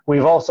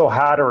We've also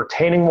had a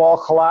retaining wall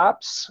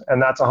collapse,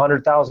 and that's a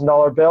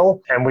 $100,000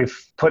 bill. And we've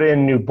put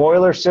in new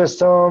boiler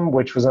system,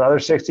 which was another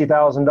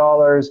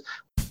 $60,000.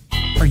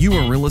 Are you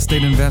a real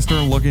estate investor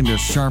looking to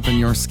sharpen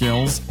your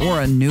skills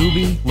or a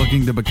newbie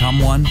looking to become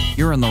one?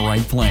 You're in the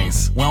right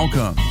place.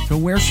 Welcome to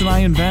Where Should I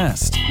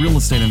Invest? Real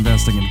Estate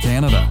Investing in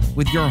Canada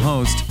with your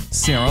host,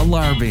 Sarah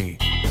Larby.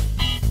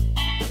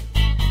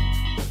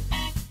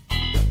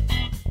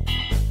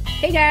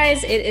 Hey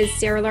guys, it is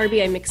Sarah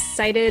Larby. I'm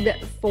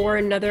excited for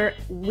another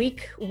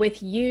week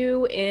with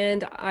you,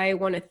 and I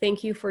want to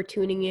thank you for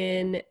tuning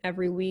in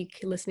every week,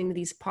 listening to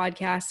these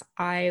podcasts.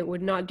 I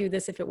would not do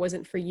this if it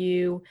wasn't for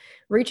you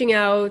reaching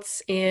out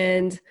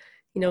and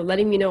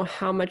letting me know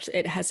how much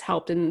it has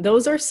helped. And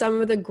those are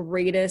some of the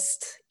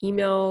greatest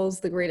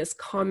emails, the greatest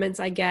comments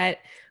I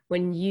get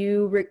when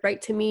you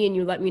write to me and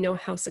you let me know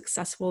how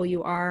successful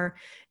you are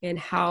and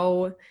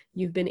how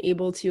you've been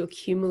able to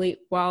accumulate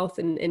wealth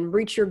and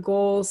reach your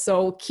goals.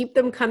 So keep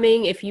them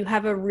coming. If you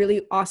have a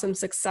really awesome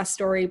success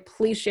story,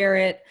 please share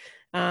it.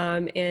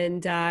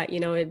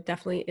 It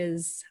definitely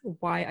is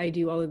why I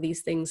do all of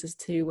these things, is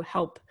to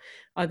help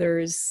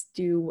others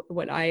do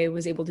what I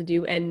was able to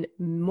do and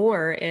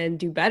more, and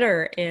do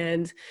better,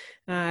 and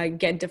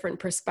get different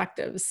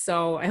perspectives.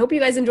 So I hope you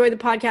guys enjoy the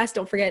podcast.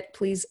 Don't forget,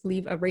 please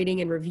leave a rating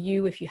and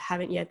review if you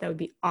haven't yet. That would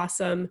be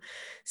awesome.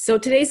 So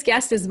today's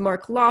guest is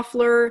Mark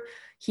Loeffler.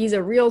 He's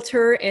a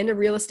realtor and a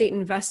real estate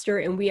investor,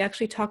 and we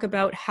actually talk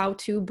about how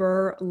to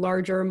BRRRR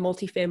larger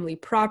multifamily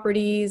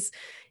properties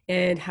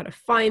and how to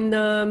find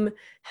them,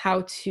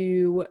 how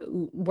to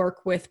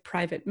work with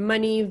private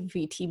money,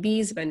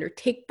 VTBs, vendor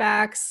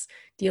takebacks,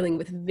 dealing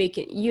with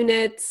vacant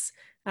units,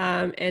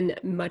 and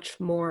much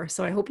more.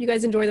 So I hope you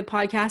guys enjoy the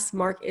podcast.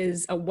 Mark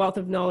is a wealth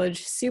of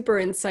knowledge, super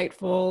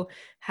insightful,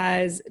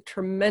 has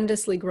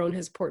tremendously grown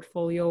his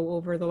portfolio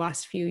over the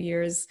last few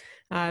years.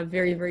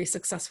 Very, very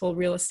successful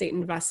real estate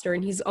investor.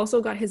 And he's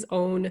also got his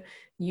own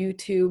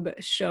YouTube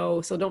show.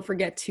 So don't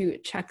forget to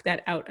check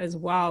that out as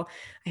well.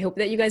 I hope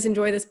that you guys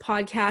enjoy this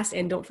podcast,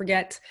 and don't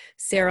forget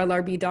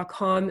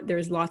sarahlarby.com.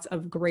 There's lots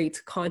of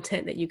great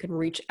content that you can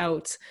reach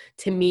out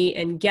to me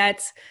and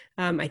get.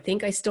 I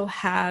think I still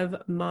have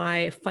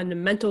my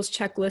fundamentals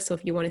checklist. So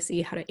if you want to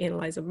see how to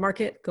analyze a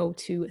market, go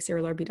to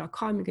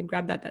sarahlarby.com. You can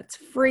grab that. That's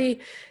free.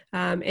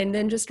 And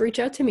then just reach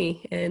out to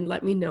me and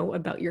let me know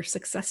about your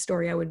success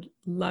story. I would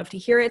love to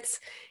hear it.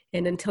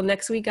 And until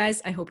next week,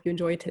 guys, I hope you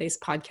enjoyed today's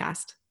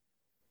podcast.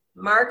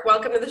 Mark,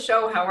 welcome to the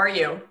show. How are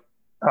you?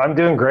 I'm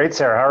doing great,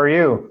 Sarah. How are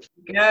you?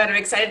 Good. I'm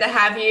excited to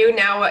have you.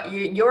 Now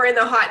you're in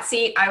the hot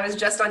seat. I was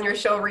just on your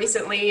show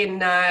recently,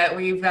 and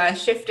we've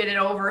shifted it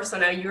over. So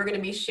now you're going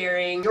to be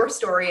sharing your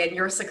story and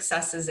your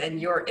successes and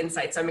your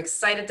insights. So I'm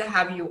excited to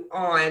have you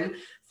on.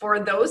 For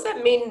those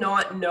that may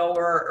not know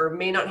or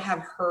may not have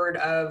heard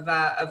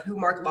of who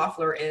Mark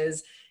Loeffler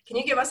is, can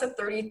you give us a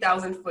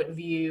 30,000 foot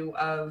view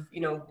of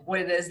what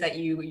it is that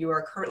you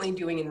are currently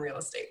doing in real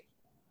estate?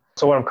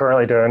 So what I'm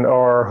currently doing,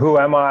 or who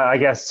am I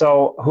guess.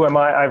 So who am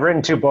I? I've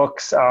written 2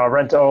 books,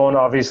 Rent to Own,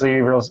 obviously,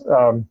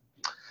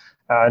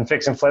 and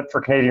Fix and Flip for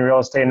Canadian real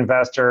estate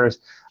investors.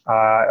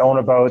 I own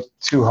about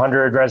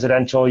 200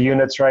 residential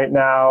units right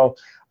now.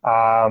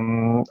 I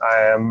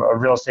am a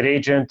real estate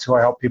agent who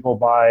I help people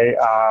buy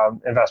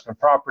investment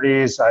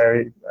properties.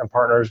 I am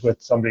partners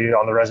with somebody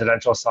on the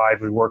residential side.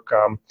 We work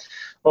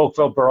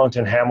Oakville,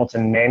 Burlington,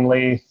 Hamilton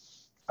mainly,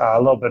 a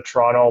little bit of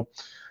Toronto.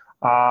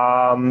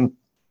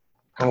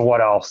 And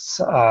what else?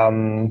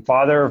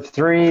 Father of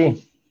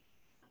 3.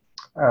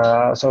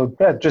 So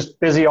yeah, just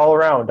busy all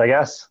around, I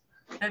guess.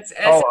 That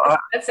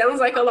sounds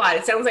like a lot.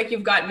 It sounds like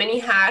you've got many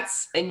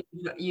hats, and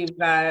you've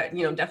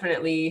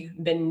definitely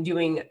been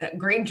doing a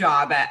great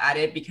job at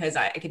it, because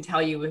I can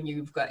tell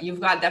you've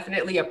got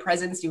definitely a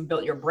presence. You've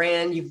built your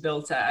brand. You've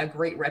built a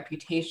great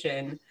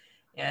reputation,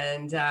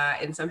 and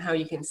somehow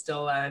you can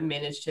still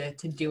manage to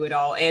do it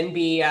all and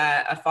be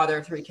a father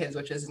of 3 kids,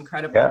 which is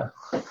incredible. Yeah.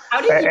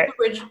 How did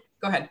you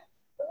Go ahead.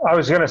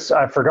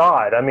 I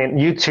forgot. I mean,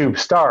 YouTube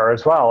star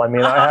as well. I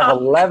mean, I have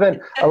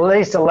at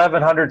least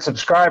 1,100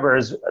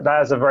 subscribers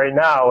as of right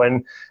now.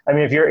 And I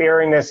mean, if you're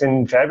airing this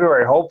in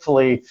February,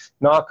 hopefully,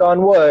 knock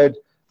on wood,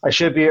 I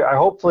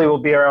hopefully will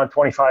be around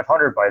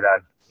 2,500 by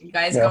then. You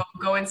guys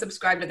go and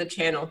subscribe to the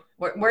channel.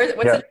 What's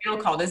the channel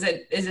called? Is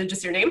it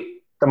just your name?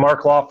 The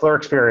Mark Loeffler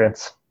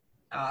Experience.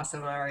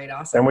 Awesome. All right.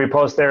 Awesome. And we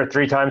post there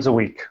 3 times a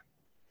week.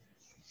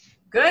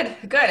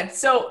 Good.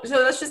 So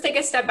let's just take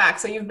a step back.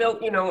 So you've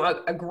built,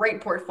 a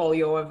great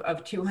portfolio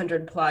of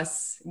 200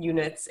 plus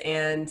units.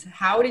 And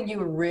how did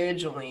you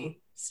originally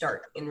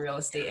start in real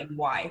estate, and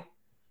why?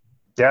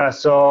 Yeah,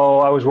 so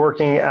I was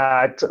working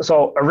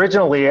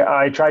originally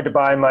I tried to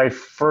buy my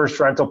first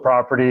rental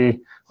property,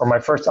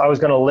 I was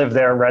going to live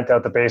there and rent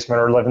out the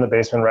basement, or live in the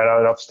basement, rent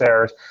out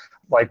upstairs,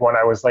 like when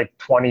I was like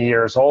 20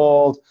 years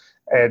old,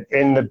 and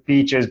in the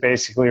beaches,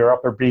 basically, or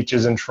upper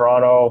beaches in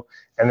Toronto.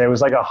 And it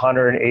was like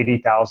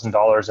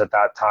 $180,000 at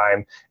that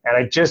time. And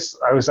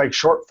I was like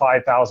short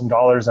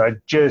 $5,000, and I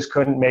just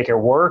couldn't make it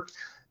work.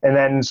 And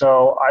then,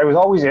 so I was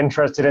always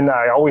interested in that.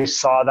 I always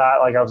saw that,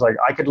 like, I was like,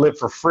 I could live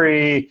for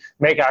free,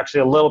 make actually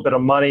a little bit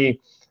of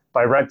money.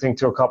 by renting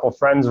to a couple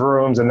friends'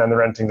 rooms and then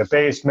renting the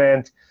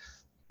basement.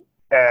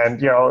 And,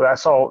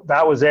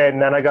 that was it.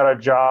 And then I got a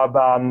job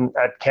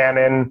at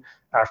Canon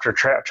after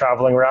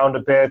traveling around a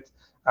bit.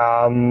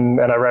 And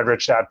I read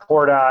Rich Dad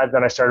Poor Dad.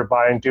 Then I started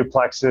buying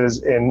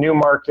duplexes in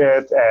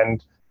Newmarket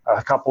and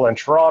a couple in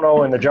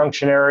Toronto in the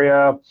Junction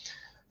area.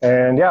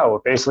 And we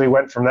basically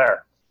went from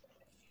there.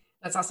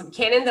 That's awesome.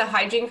 Canon, the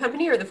hygiene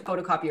company or the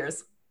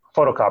photocopiers?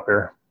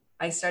 Photocopier.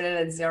 I started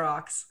at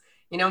Xerox.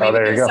 Maybe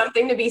there's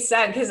something to be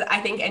said, because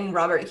I think in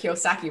Robert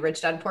Kiyosaki,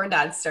 Rich Dad Poor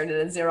Dad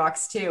started at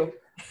Xerox too.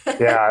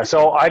 Yeah,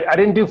 so I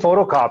didn't do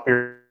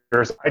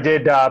photocopiers. I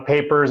did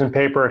papers and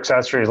paper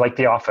accessories like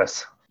The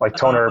Office, like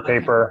toner,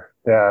 paper,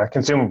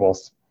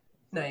 consumables.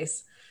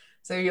 Nice.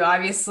 So you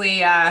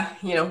obviously,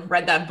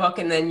 read that book,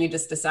 and then you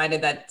just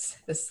decided that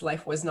this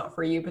life was not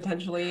for you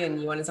potentially, and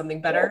you wanted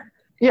something better.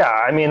 Yeah,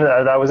 I mean,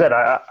 that was it.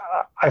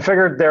 I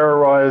figured there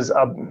was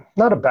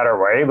not a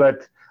better way,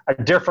 but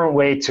a different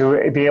way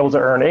to be able to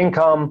earn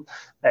income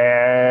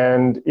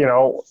and,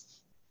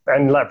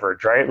 and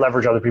leverage, right?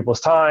 Leverage other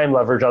people's time,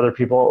 leverage other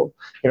people,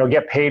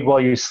 get paid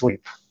while you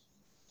sleep.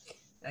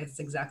 That's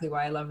exactly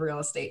why I love real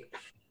estate.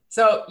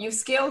 So you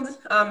scaled.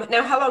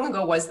 Now, how long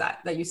ago was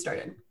that you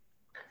started?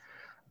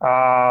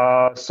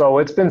 So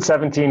it's been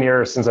 17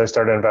 years since I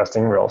started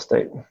investing in real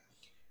estate.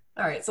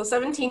 All right. So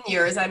 17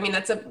 years. I mean,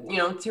 that's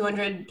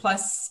 200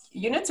 plus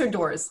units or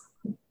doors?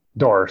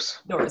 Doors.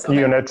 Okay.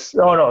 Units.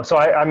 Oh, no. So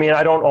I mean,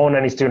 I don't own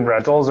any student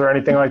rentals or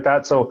anything like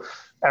that. So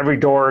every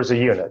door is a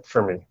unit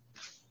for me.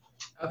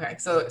 Okay.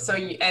 So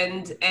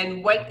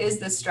and what is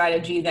the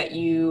strategy that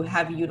you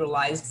have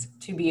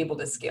utilized to be able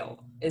to scale?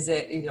 Is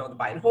it, the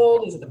buy and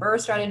hold? Is it the BRRRR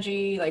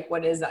strategy? Like,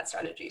 what is that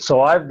strategy?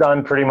 So I've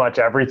done pretty much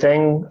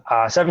everything.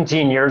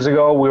 17 years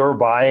ago, we were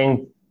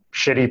buying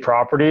shitty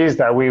properties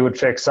that we would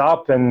fix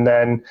up, and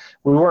then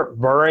we weren't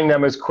BRRRRing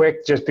them as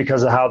quick just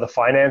because of how the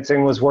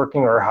financing was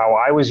working or how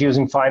I was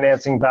using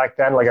financing back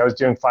then. Like I was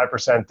doing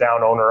 5%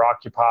 down owner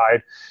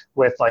occupied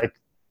with like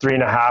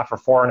 3.5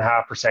 or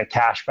 4.5%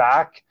 cash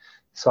back,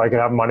 so I could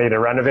have money to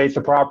renovate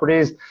the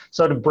properties.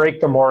 So to break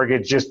the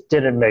mortgage just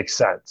didn't make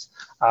sense.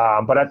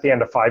 But at the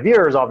end of 5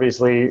 years,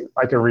 obviously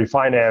I could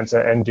refinance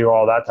and do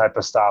all that type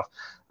of stuff.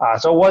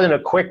 So it wasn't a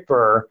quick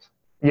BRRRR,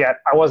 yet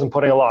I wasn't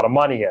putting a lot of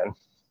money in.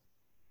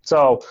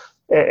 So,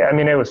 I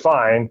mean, it was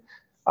fine.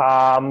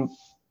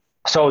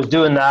 So I was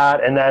doing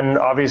that. And then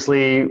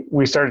obviously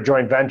we started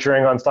joint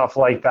venturing on stuff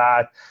like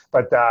that.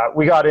 But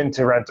we got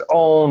into rent to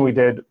own. We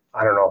did,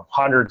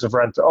 hundreds of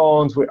rent to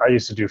owns. I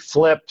used to do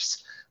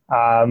flips.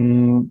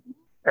 And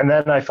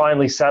then I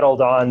finally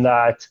settled on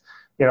that,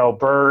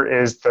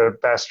 BRRRR is the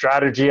best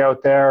strategy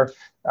out there.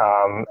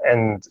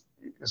 And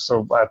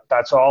so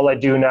that's all I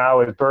do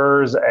now is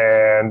BRRRRs,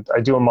 and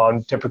I do them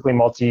on typically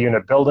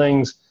multi-unit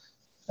buildings.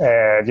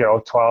 And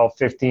 12,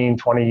 15,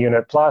 20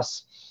 unit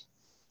plus,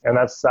 and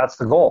that's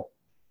the goal.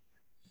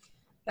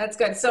 That's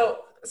good. So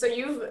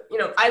you've,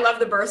 I love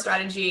the BRRRR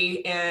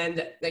strategy,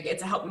 and like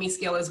it's helped me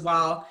scale as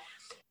well.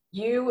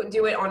 You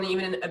do it on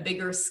even a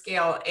bigger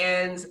scale,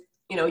 and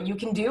you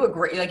can do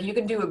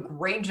a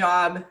great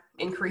job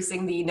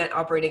increasing the net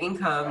operating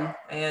income,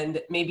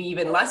 and maybe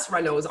even less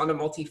renos on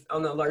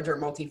a larger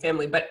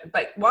multifamily.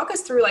 But walk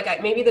us through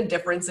maybe the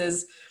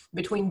differences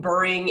between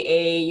BRRRRing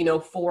a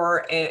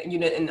 4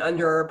 unit and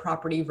under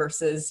property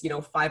versus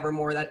 5 or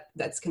more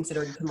that's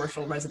considered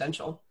commercial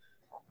residential.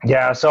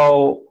 Yeah,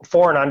 so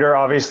 4 and under,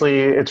 obviously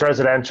it's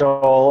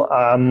residential.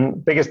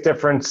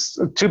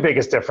 Two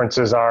biggest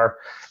differences are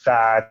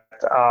that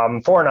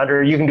 4 and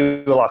under you can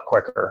do a lot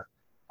quicker.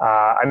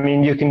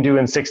 You can do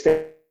in 6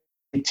 to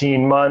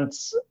 18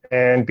 months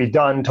and be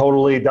done,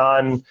 totally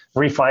done,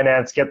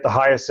 refinance, get the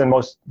highest and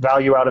most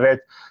value out of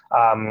it.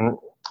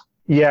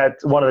 Yet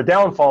one of the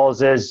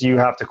downfalls is you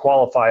have to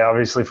qualify,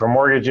 obviously, for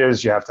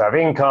mortgages. You have to have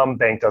income.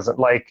 Bank doesn't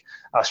like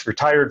us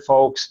retired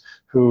folks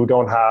who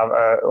don't have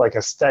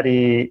a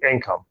steady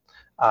income.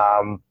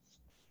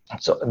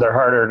 So they're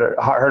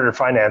harder to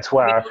finance.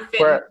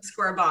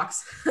 Square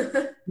box.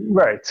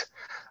 Right.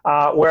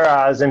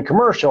 Whereas in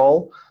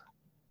commercial,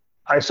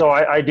 I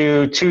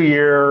do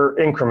 2-year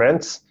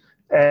increments,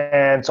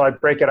 and so I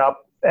break it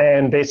up,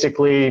 and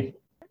basically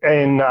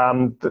in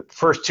the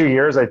first 2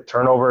 years, I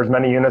turn over as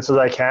many units as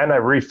I can. I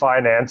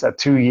refinance at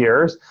 2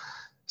 years.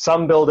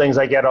 Some buildings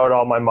I get out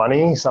all my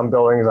money. Some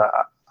buildings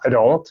I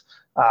don't.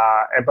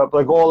 But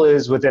the goal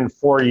is within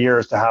 4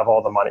 years to have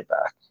all the money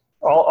back.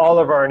 All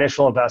of our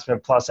initial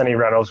investment plus any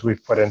rentals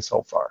we've put in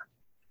so far.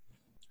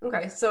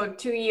 Okay, so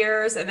 2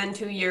 years, and then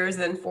 2 years,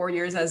 and then 4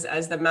 years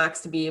as the max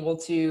to be able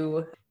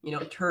to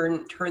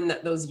turn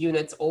those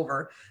units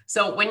over.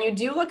 So when you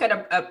do look at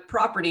a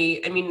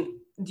property,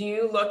 do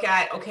you look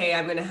at, okay,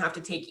 I'm going to have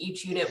to take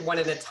each unit one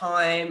at a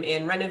time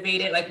and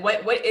renovate it? Like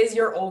what is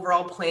your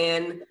overall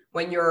plan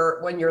when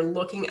you're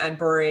looking at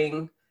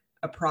BRRRRing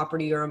a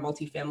property or a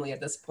multifamily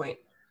at this point?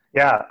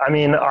 Yeah,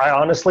 I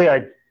honestly,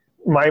 I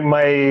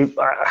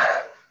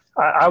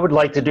would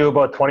like to do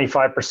about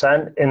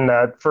 25% in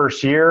that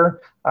first year,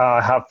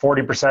 have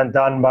 40%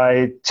 done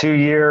by 2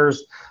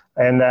 years,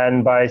 and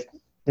then by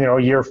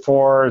year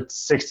 4, it's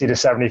 60 to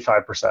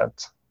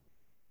 75%.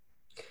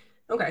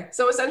 Okay.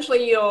 So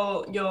essentially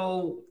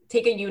you'll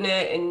take a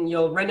unit and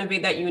you'll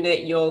renovate that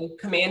unit, you'll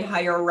command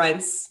higher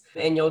rents,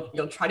 and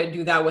you'll try to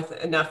do that with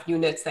enough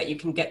units that you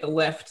can get the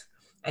lift.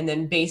 And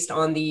then based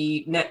on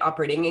the net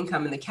operating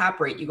income and the cap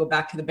rate, you go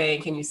back to the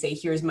bank and you say,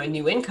 here's my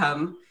new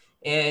income.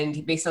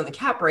 And based on the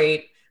cap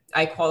rate,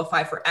 I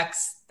qualify for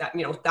X, that,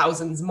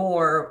 thousands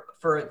more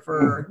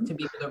for to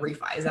be able to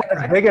refi. Is that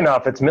correct? It's big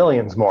enough. It's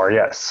millions more.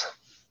 Yes.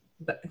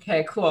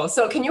 Okay, cool.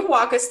 So can you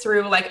walk us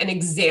through like an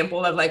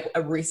example of like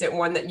a recent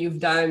one that you've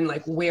done,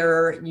 like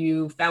where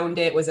you found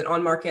it? Was it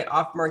on market,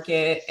 off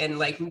market, and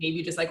like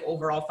maybe just like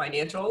overall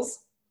financials?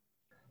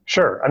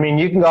 Sure. I mean,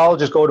 you can all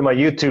just go to my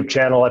YouTube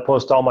channel. I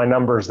post all my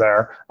numbers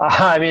there.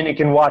 You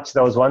can watch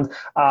those ones.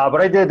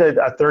 But I did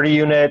a 30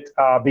 unit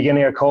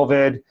beginning of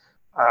COVID.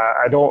 I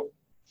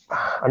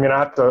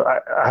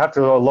have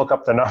to look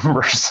up the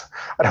numbers.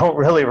 I don't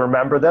really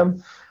remember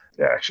them.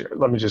 Yeah, actually,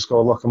 let me just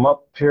go look them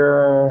up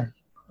here.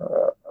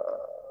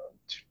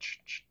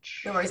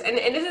 No worries. And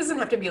it doesn't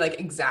have to be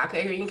like exact.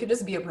 I mean, it could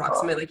just be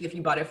approximate. Like if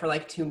you bought it for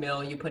like 2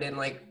 mil, you put in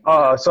like.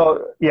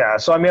 So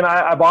I mean,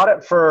 I bought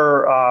it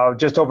for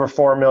just over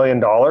 $4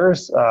 million.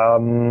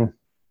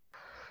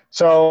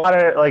 So I bought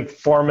it like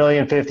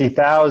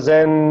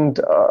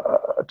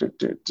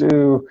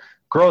 $4,050,000.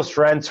 Gross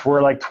rents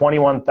were like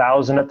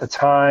 $21,000 at the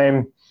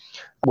time,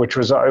 which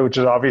is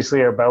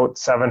obviously about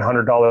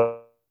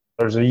 $700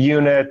 a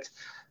unit.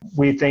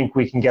 We think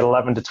we can get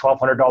 $1,100 to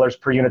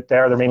 $1,200 per unit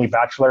there. They're mainly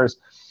bachelors.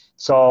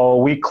 So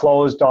we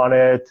closed on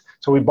it.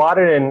 So we bought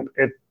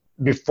it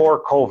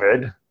before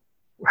COVID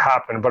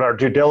happened, but our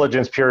due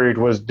diligence period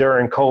was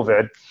during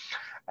COVID.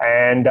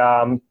 And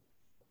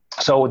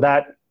so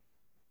that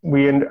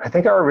I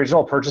think our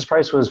original purchase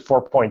price was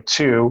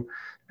 4.2.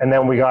 And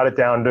then we got it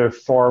down to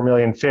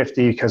 $4,050,000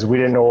 because we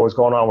didn't know what was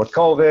going on with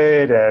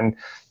COVID. And,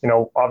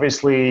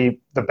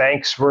 obviously the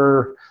banks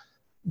were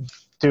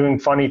doing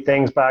funny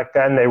things back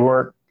then. They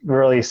weren't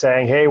really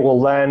saying, hey, we'll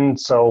lend.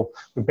 So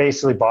we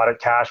basically bought it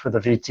cash with a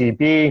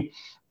VTB.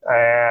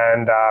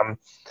 And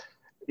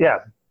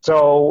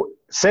so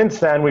since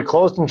then we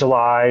closed in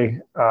July.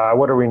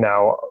 What are we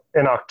now?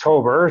 In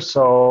October.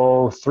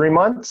 So 3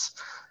 months.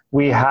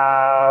 We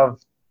have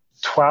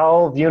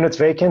 12 units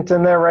vacant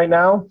in there right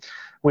now.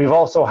 We've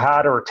also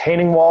had a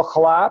retaining wall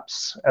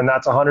collapse, and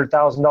that's a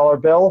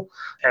 $100,000 bill.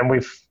 And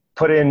we've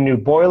put in new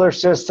boiler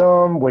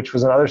system, which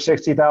was another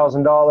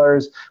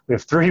 $60,000. We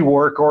have 3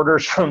 work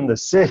orders from the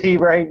city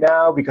right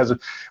now because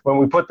when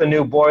we put the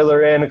new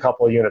boiler in, a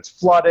couple of units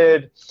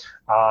flooded,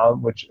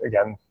 which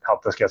again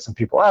helped us get some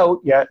people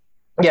out. At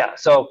the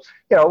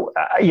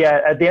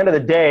end of the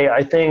day,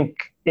 I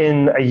think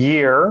in a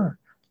year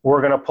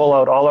we're going to pull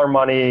out all our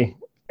money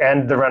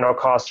and the rental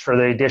costs for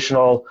the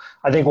additional.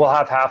 I think we'll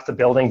have half the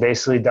building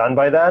basically done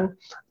by then.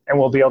 And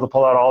we'll be able to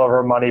pull out all of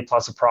our money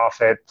plus a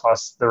profit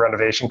plus the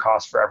renovation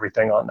cost for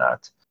everything on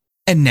that.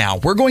 And now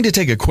we're going to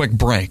take a quick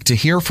break to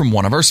hear from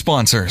one of our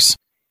sponsors.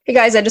 Hey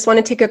guys, I just want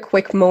to take a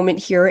quick moment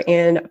here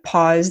and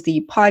pause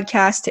the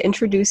podcast to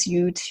introduce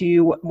you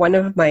to one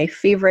of my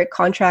favorite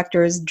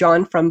contractors,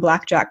 John from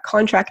Blackjack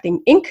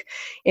Contracting, Inc.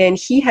 And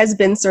he has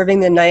been serving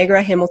the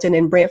Niagara, Hamilton,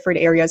 and Brantford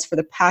areas for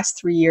the past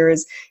 3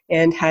 years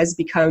and has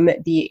become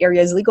the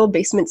area's legal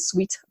basement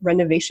suite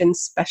renovation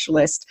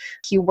specialist.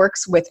 He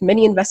works with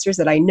many investors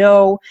that I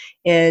know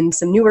and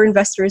some newer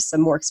investors,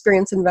 some more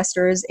experienced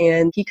investors,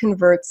 and he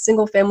converts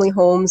single family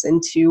homes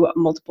into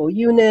multiple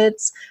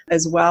units,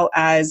 as well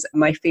as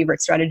my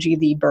favorite strategy,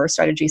 the BRRRR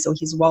strategy. So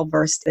he's well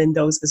versed in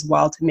those as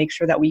well to make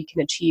sure that we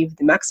can achieve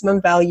the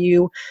maximum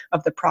value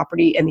of the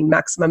property and the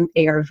maximum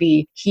ARV.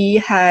 He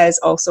has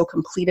also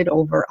completed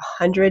over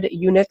 100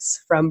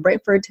 units from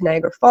Brantford to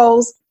Niagara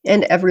Falls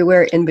and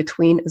everywhere in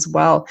between as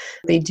well.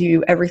 They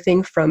do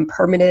everything from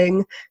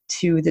permitting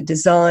to the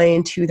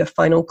design to the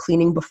final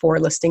cleaning before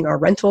listing our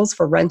rentals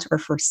for rent or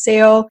for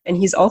sale. And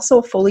he's also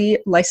a fully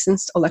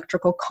licensed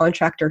electrical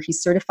contractor.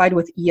 He's certified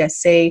with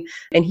ESA,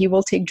 and he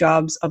will take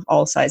jobs of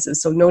all sizes.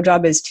 So no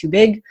job is too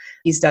big.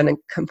 He's done a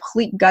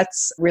complete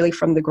guts really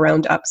from the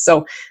ground up.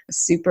 So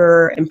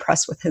super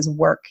impressed with his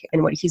work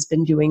and what he's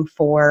been doing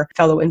for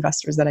fellow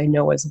investors that I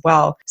know as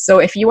well. So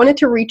if you wanted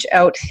to reach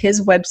out, his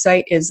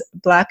website is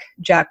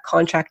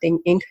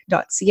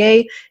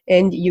blackjackcontractinginc.ca,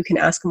 and you can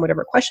ask him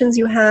whatever questions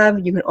you have.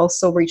 You can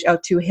also reach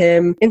out to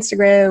him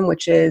Instagram,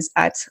 which is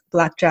at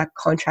Blackjack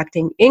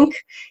Contracting Inc.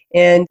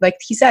 And like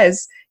he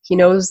says, he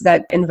knows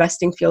that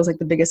investing feels like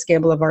the biggest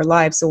gamble of our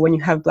lives. So when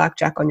you have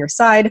blackjack on your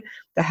side,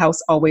 the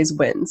house always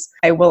wins.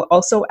 I will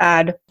also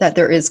add that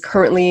there is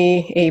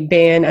currently a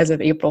ban as of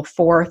April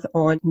 4th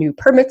on new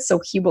permits. So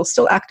he will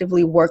still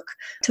actively work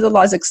to the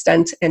law's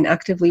extent and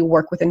actively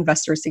work with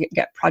investors to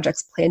get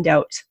projects planned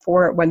out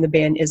for when the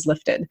ban is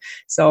lifted.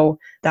 So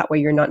that way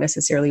you're not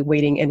necessarily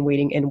waiting and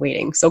waiting and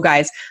waiting. So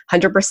guys,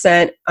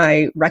 100%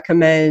 I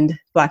recommend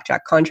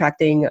Blackjack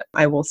Contracting.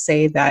 I will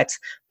say that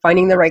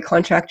finding the right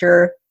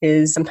contractor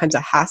is sometimes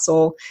a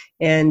hassle,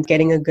 and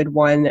getting a good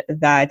one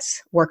that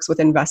works with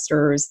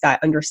investors,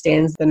 that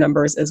understands the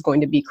numbers, is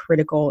going to be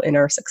critical in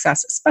our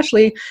success,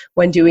 especially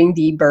when doing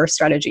the BRRRR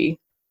strategy.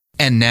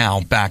 And now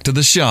back to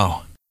the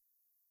show.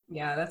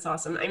 Yeah, that's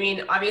awesome. I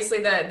mean, obviously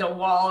the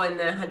wall and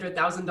the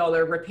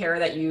 $100,000 repair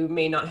that you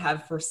may not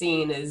have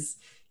foreseen is,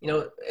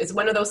 it's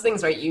one of those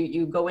things, right?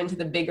 You go into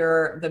the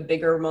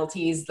bigger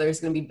multis, there's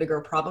going to be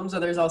bigger problems, or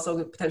there's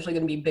also potentially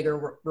going to be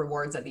bigger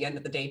rewards at the end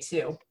of the day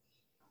too.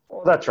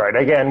 Well, that's right.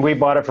 Again, we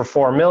bought it for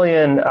 $4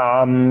 million.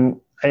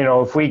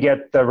 If we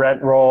get the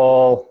rent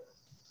roll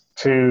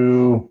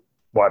to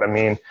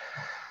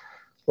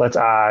let's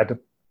add,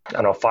 I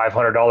don't know,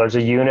 $500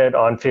 a unit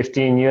on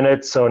 15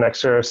 units. So an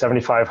extra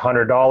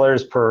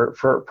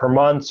 $7,500 per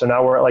month. So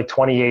now we're at like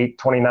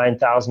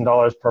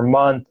 $29,000 per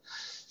month.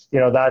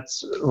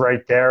 That's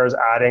right there is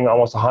adding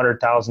almost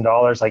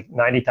 $100,000, like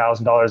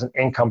 $90,000 in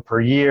income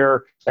per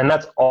year. And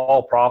that's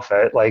all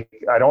profit.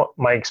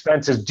 My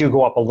expenses do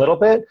go up a little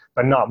bit,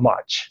 but not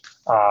much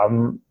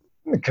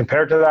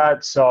compared to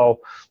that.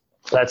 So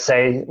let's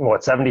say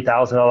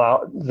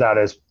 $70,000, that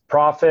is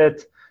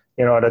profit,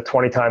 at a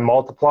 20-time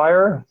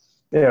multiplier.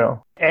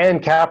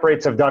 And cap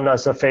rates have done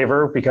us a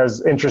favor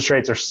because interest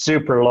rates are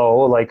super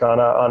low. Like on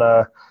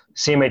a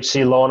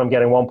CMHC loan, I'm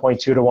getting 1.2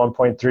 to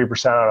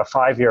 1.3% on a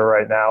 5-year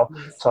right now.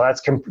 So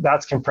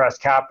that's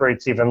compressed cap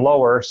rates even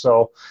lower.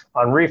 So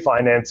on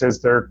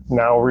refinances, they're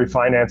now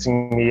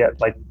refinancing me at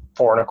like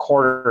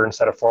 4.25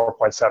 instead of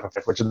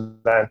 4.75, which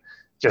then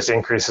just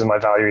increases my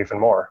value even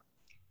more.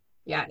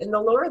 Yeah, and the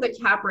lower the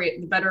cap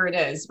rate, the better it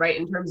is, right?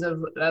 In terms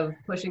of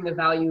pushing the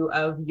value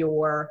of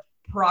your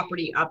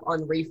property up on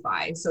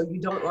refi. So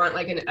you don't want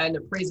like an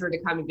appraiser to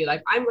come and be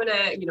like, I'm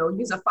gonna,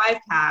 use a 5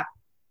 cap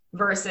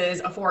versus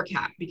a 4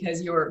 cap,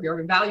 because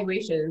your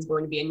valuation is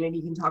going to be, and maybe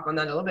you can talk on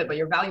that a little bit, but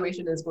your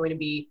valuation is going to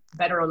be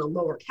better on a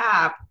lower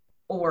cap,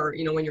 or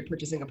when you're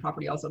purchasing a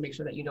property, also make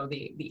sure that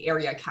the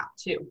area cap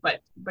too.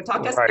 But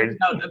talk to us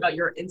about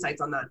your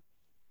insights on that.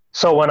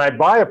 So when I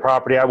buy a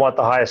property, I want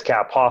the highest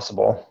cap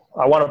possible.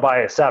 I want to buy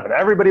a 7.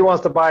 Everybody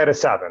wants to buy it a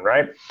 7,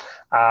 right?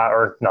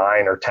 Or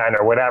 9 or 10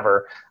 or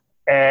whatever.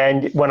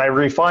 And when I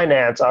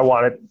refinance, I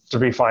want it to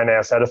be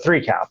financed at a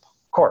 3 cap,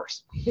 of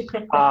course.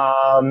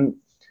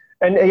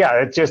 And yeah,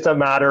 it's just a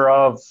matter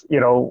of,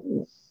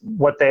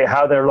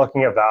 how they're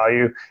looking at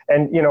value.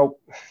 And,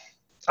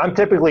 I'm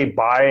typically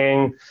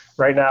buying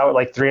right now at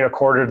like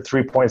 3.25 to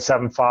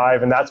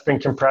 3.75, and that's been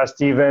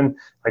compressed even.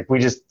 Like we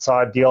just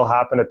saw a deal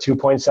happen at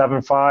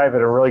 2.75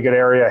 at a really good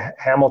area,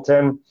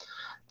 Hamilton.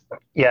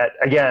 Yet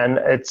again,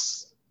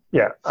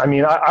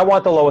 I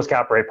want the lowest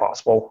cap rate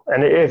possible.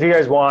 And if you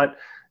guys want,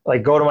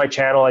 go to my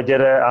channel. I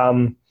did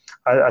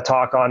a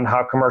talk on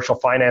how commercial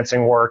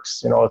financing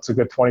works. It's a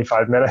good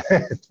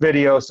 25-minute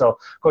video, so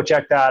go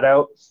check that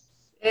out.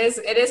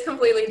 It is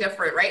completely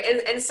different, right?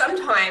 And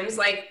sometimes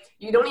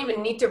you don't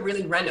even need to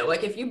really rent it.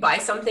 Like if you buy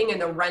something and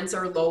the rents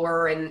are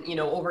lower and,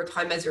 over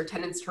time as your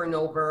tenants turn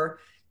over,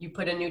 you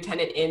put a new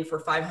tenant in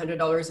for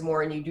 $500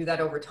 more and you do that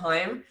over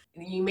time,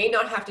 you may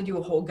not have to do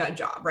a whole gut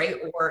job, right?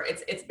 Or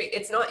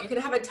it's not, you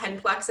can have a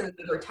 10-plex and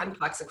another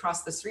 10-plex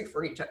across the street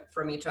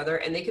from each other,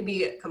 and they could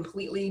be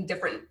completely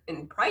different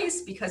in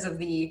price because of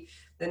the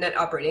net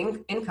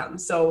operating income.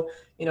 So,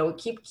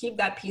 keep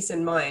that piece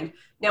in mind.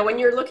 Now, when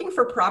you're looking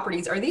for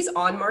properties, are these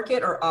on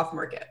market or off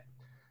market?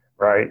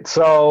 Right.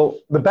 So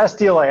the best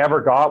deal I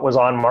ever got was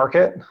on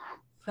market.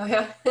 Oh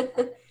yeah.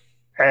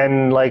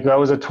 And that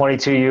was a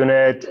 22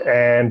 unit,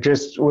 and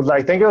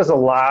I think it was the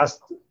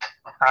last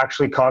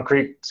actually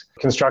concrete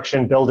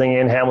construction building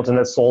in Hamilton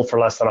that sold for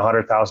less than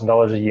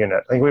 $100,000 a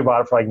unit. I think we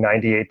bought it for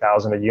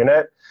 $98,000 a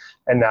unit,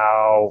 and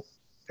now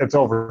it's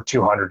over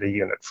 200 a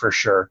unit for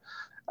sure.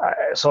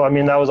 So,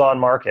 that was on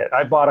market.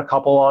 I bought a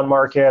couple on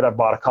market. I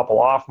bought a couple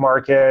off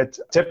market.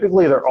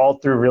 Typically, they're all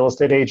through real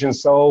estate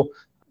agents. So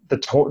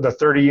the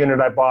 30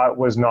 unit I bought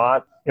was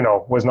not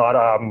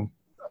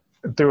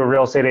through a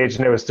real estate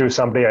agent. It was through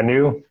somebody I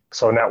knew.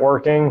 So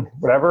networking,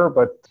 whatever.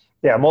 But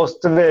yeah,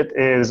 most of it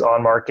is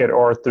on market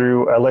or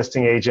through a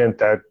listing agent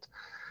that,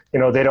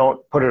 they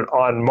don't put it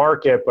on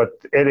market, but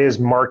it is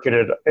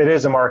marketed. It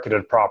is a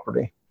marketed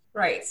property.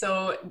 Right.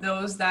 So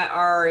those that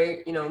are,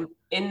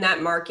 in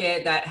that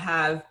market that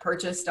have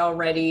purchased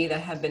already,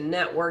 that have been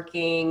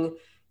networking,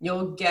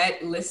 you'll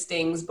get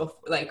listings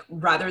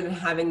rather than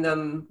having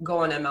them go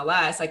on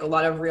MLS. A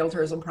lot of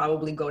realtors will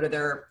probably go to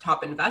their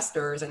top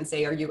investors and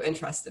say, are you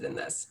interested in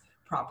this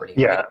property?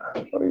 Yeah,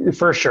 right?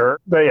 For sure.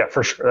 But yeah,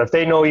 for sure. If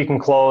they know you can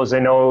close, they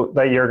know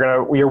that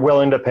you're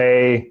willing to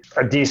pay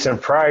a decent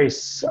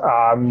price,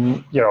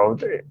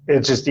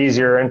 it's just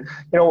easier. And,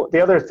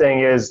 the other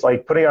thing is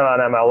putting it on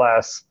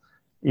MLS,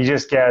 you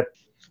just get,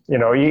 you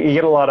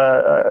get a lot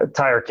of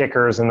tire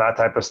kickers and that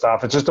type of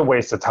stuff. It's just a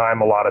waste of time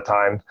a lot of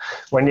time.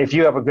 If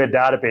you have a good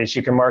database,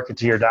 you can market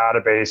to your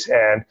database.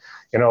 And,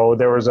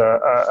 there was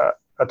a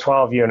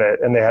 12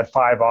 unit and they had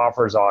 5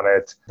 offers on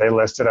it. They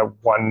listed at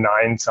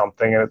 1.9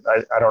 something. And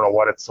I don't know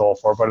what it sold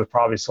for, but it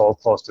probably sold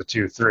close to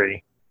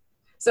 2.3.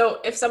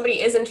 So if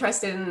somebody is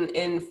interested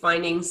in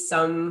finding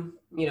some,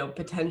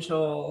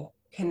 potential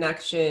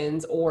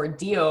connections or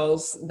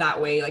deals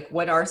that way,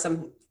 what are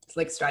some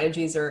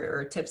strategies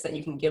or tips that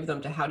you can give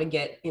them to how to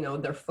get,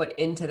 their foot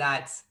into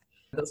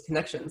those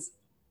connections?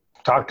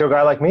 Talk to a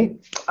guy like me.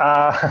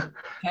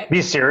 Okay.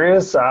 Be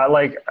serious.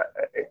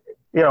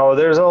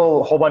 there's a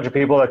whole bunch of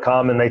people that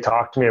come and they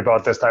talk to me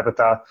about this type of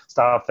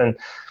stuff. And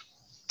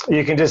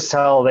you can just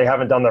tell they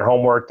haven't done their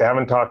homework. They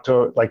haven't talked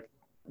to,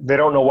 they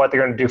don't know what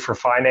they're going to do for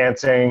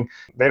financing.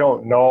 They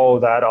don't know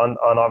that on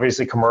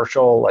obviously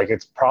commercial,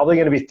 it's probably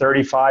going to be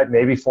 35,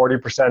 maybe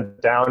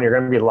 40% down. You're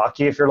going to be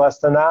lucky if you're less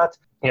than that,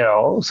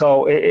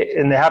 so,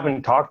 and they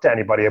haven't talked to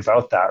anybody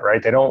about that,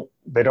 right? They don't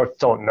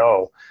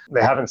know.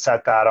 They haven't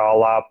set that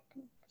all up.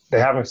 They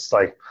haven't,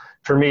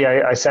 for me,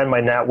 I send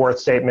my net worth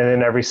statement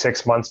in every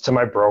 6 months to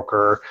my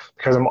broker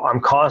because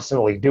I'm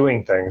constantly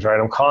doing things, right?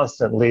 I'm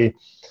constantly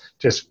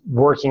just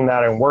working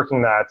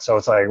that. So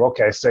it's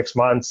okay, 6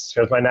 months,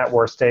 here's my net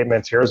worth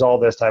statements, here's all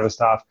this type of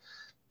stuff.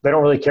 They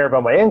don't really care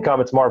about my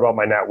income. It's more about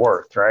my net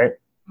worth, right?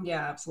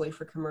 Yeah, absolutely.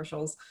 For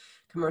commercial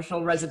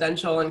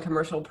residential and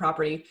commercial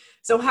property.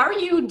 So how are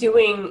you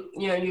doing,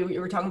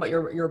 you were talking about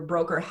your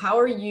broker, how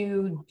are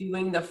you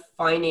doing the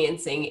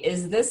financing?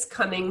 Is this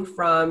coming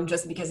from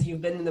just because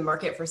you've been in the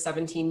market for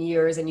 17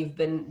 years and you've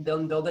been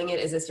building it?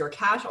 Is this your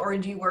cash, or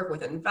do you work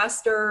with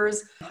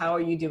investors? How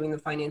are you doing the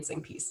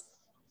financing piece?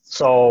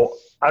 So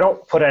I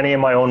don't put any of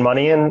my own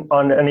money in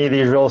on any of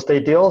these real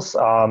estate deals.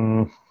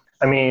 I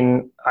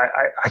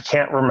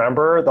can't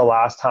remember the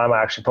last time I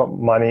actually put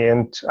money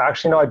in.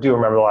 Actually, no, I do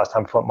remember the last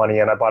time I put money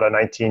in. I bought a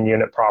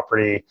 19-unit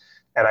property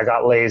and I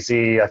got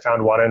lazy. I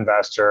found one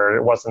investor.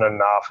 It wasn't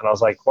enough. And I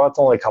was like, well, it's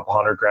only a couple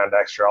 $100,000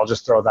 extra. I'll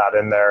just throw that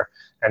in there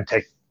and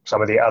take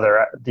some of the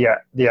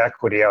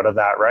equity out of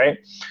that, right?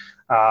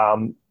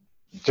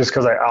 Just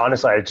because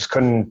I just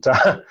couldn't,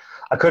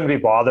 I couldn't be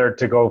bothered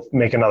to go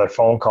make another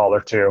phone call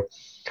or two.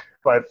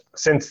 But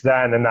since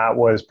then, and that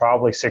was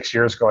probably 6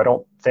 years ago, I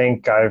don't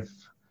think I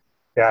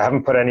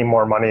haven't put any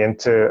more money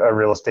into a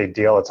real estate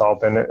deal. It's all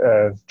been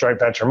joint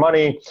venture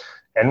money.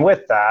 And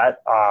with that,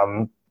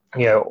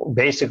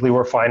 basically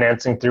we're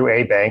financing through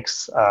A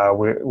banks.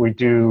 We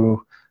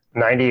do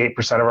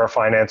 98% of our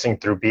financing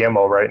through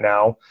BMO right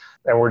now.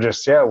 And we're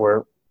just,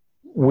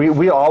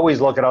 we always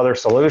look at other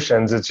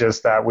solutions. It's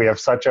just that we have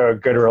such a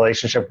good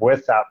relationship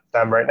with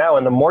them right now.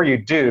 And the more you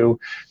do,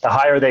 the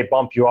higher they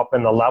bump you up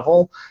in the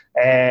level,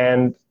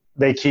 and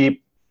they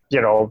keep,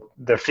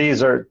 the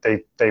fees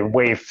they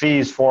waive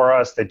fees for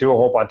us. They do a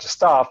whole bunch of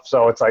stuff.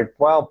 So it's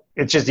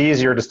it's just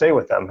easier to stay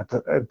with them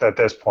at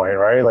this point,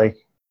 right?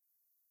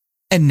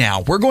 And now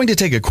we're going to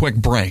take a quick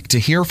break to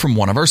hear from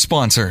one of our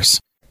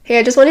sponsors. Hey,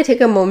 I just want to take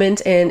a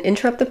moment and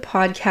interrupt the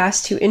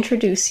podcast to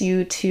introduce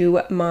you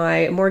to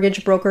my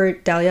mortgage broker,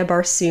 Dalia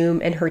Barsoom,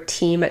 and her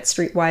team at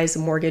Streetwise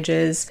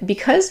Mortgages.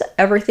 Because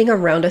everything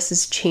around us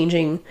is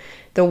changing,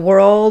 the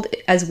world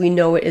as we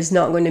know it is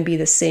not going to be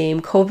the same.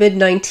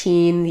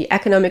 COVID-19, the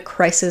economic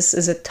crisis,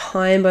 is a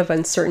time of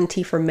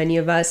uncertainty for many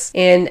of us.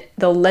 And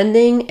the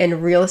lending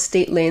and real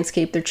estate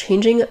landscape, they're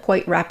changing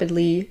quite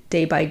rapidly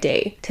day by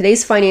day.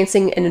 Today's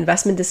financing and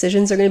investment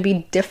decisions are going to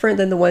be different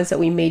than the ones that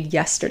we made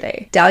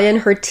yesterday. Dalia and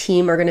her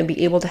team are going to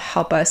be able to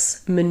help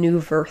us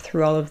maneuver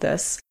through all of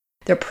this.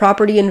 They're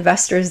property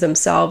investors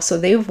themselves, so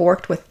they've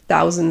worked with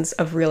thousands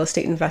of real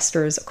estate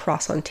investors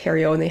across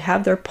Ontario, and they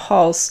have their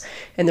pulse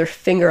and their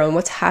finger on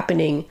what's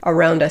happening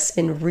around us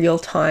in real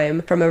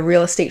time from a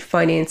real estate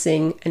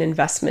financing and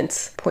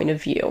investments point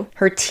of view.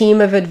 Her team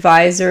of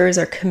advisors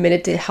are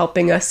committed to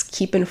helping us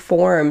keep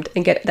informed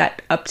and get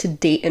that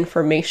up-to-date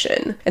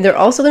information. And they're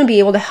also going to be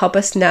able to help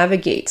us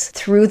navigate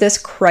through this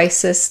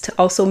crisis to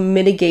also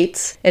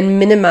mitigate and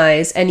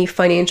minimize any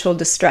financial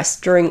distress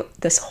during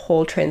this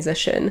whole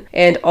transition,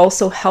 and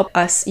also help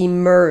us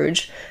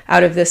emerge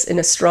out of this in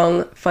a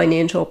strong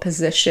financial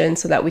position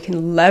so that we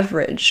can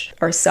leverage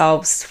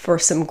ourselves for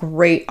some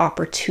great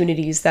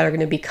opportunities that are going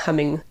to be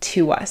coming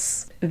to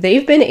us.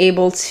 They've been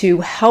able to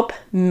help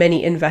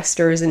many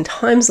investors in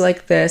times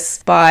like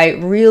this by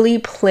really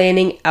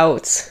planning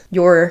out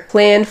your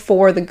plan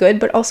for the good,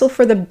 but also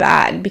for the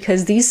bad,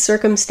 because these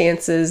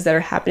circumstances that are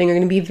happening are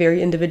going to be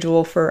very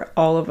individual for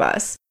all of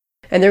us.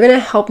 And they're going to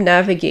help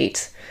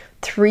navigate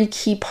three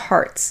key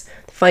parts: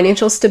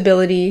 financial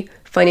stability,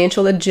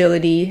 financial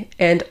agility,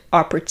 and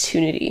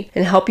opportunity,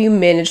 and help you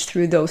manage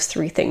through those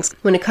three things.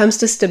 When it comes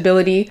to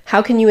stability,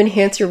 how can you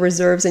enhance your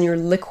reserves and your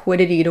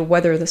liquidity to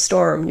weather the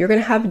storm? You're going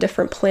to have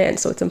different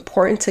plans, so it's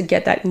important to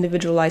get that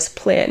individualized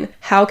plan.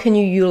 How can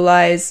you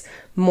utilize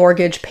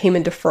mortgage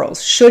payment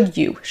deferrals? Should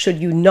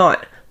you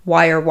not?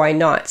 Why or why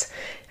not?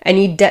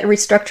 Any debt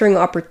restructuring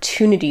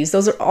opportunities.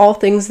 Those are all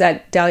things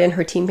that Dalia and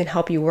her team can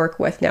help you work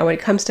with. Now, when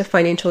it comes to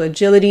financial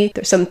agility,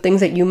 there's some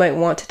things that you might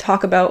want to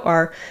talk about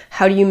are: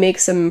 how do you make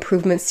some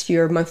improvements to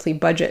your monthly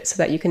budget so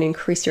that you can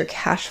increase your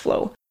cash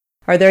flow?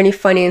 Are there any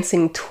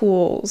financing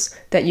tools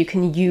that you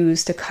can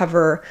use to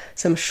cover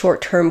some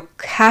short-term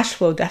cash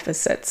flow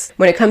deficits?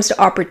 When it comes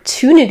to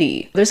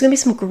opportunity, there's going to be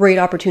some great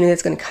opportunity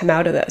that's going to come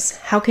out of this.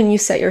 How can you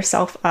set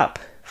yourself up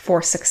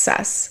for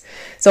success?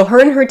 So her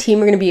and her team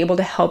are going to be able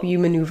to help you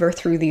maneuver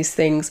through these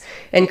things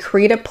and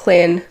create a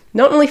plan,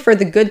 not only for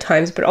the good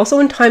times, but also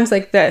in times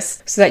like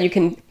this, so that you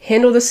can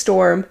handle the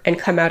storm and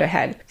come out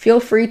ahead. Feel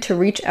free to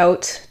reach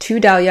out to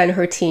Dalia and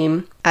her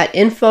team at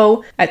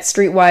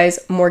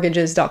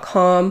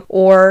info@streetwisemortgages.com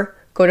or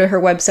go to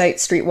her website,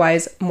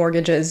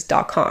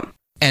 streetwisemortgages.com.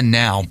 And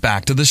now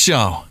back to the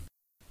show.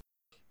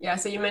 Yeah.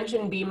 So you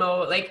mentioned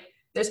BMO, like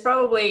there's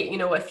probably,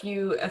 a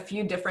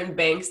few different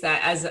banks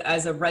that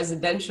as a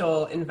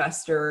residential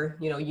investor,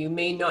 you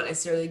may not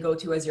necessarily go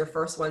to as your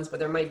first ones, but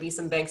there might be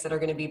some banks that are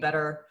going to be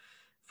better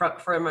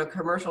from a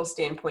commercial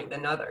standpoint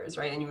than others,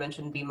 right? And you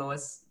mentioned BMO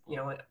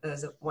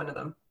as one of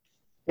them.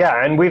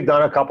 Yeah, and we've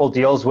done a couple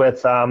deals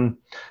with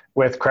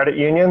credit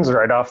unions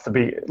right off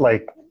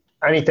like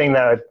anything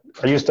that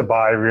I used to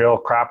buy real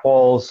crap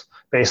holes.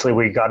 Basically,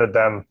 we gutted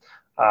them.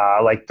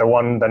 Like the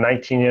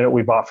 19 unit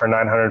we bought for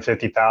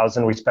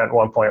 $950,000. We spent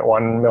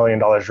 $1.1 million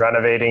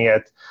renovating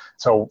it.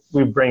 So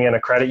we bring in a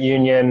credit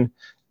union.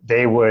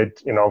 They would,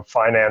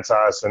 finance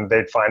us, and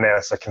they'd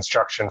finance the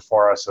construction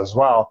for us as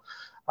well.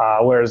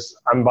 Whereas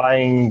I'm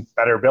buying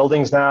better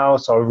buildings now,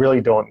 so I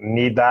really don't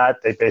need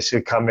that. They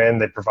basically come in,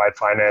 they provide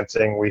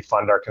financing, we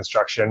fund our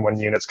construction when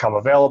units come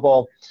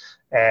available,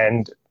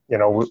 and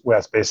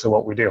that's basically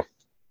what we do.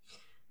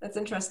 That's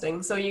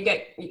interesting. So you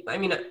get,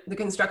 the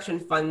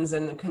construction funds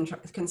and the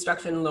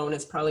construction loan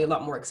is probably a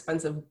lot more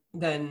expensive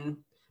than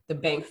the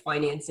bank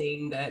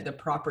financing the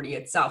property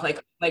itself.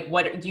 Like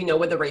what do you know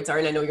what the rates are?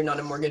 And I know you're not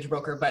a mortgage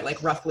broker, but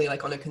like roughly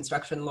like on a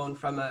construction loan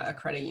from a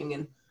credit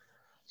union.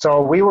 So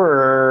we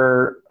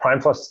were prime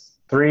plus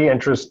 3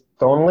 interest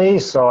only.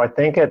 So I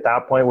think at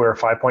that point we were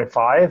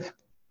 5.5.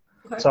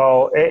 Okay.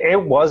 So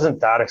it wasn't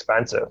that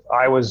expensive.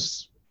 I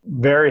was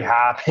very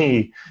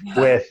happy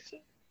with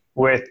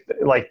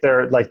like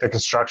the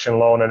construction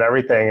loan and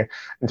everything.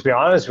 And to be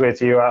honest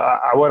with you,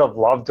 I would have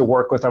loved to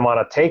work with them on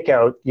a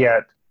takeout,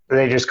 yet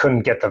they just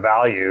couldn't get the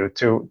value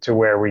to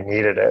where we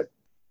needed it.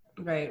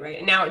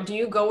 Right. Now, do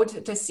you go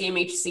to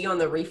CMHC on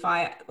the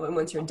refi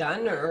once you're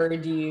done, or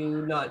do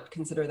you not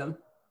consider them?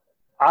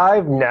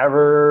 I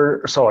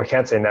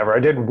can't say never. I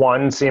did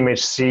one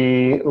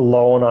CMHC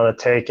loan on a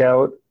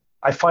takeout.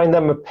 I find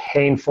them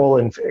painful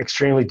and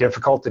extremely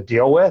difficult to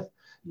deal with,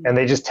 and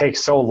they just take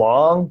so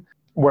long.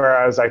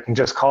 Whereas I can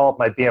just call up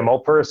my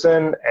BMO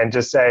person and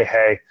just say,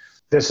 hey,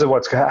 this is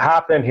what's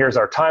happened. Here's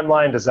our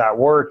timeline. Does that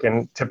work?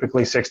 And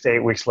typically 6 to 8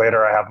 weeks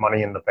later, I have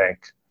money in the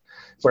bank.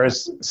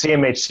 Whereas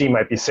CMHC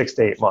might be 6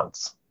 to 8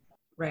 months.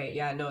 Right.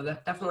 Yeah. No.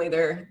 Definitely,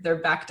 they're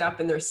backed up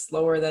and they're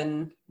slower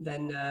than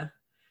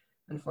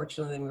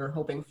unfortunately than we were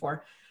hoping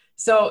for.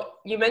 So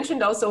you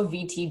mentioned also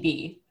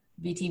VTBs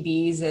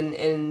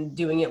and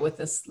doing it with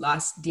this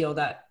last deal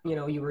that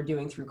you were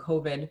doing through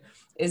COVID.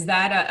 Is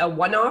that a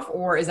one-off,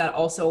 or is that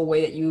also a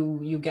way that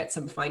you get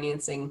some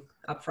financing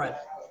upfront?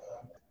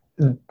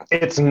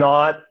 It's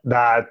not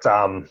that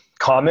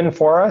common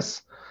for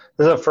us.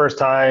 This is the first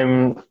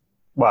time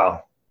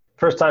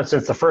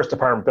since the first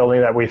apartment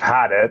building that we've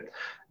had it.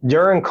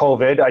 During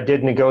COVID, I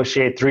did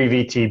negotiate 3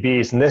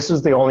 VTBs, and this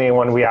was the only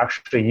one we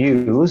actually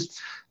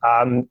used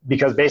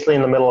because basically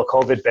in the middle of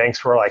COVID,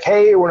 banks were like,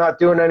 hey, we're not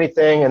doing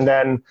anything. And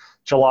then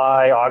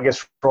July,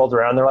 August rolled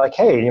around. They're like,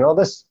 hey,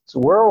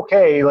 we're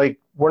okay. Like,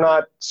 we're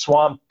not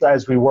swamped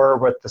as we were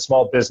with the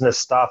small business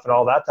stuff and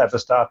all that type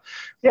of stuff.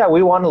 Yeah,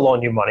 we want to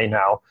loan you money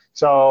now.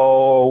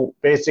 So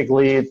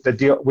basically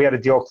we had a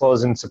deal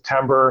close in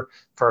September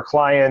for a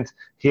client.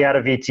 He had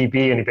a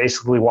VTB and he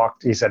basically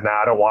he said,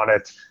 nah, I don't want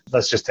it.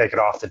 Let's just take it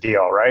off the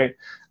deal, right?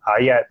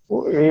 Yet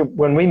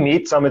when we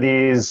meet some of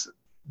these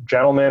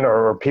gentlemen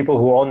or people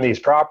who own these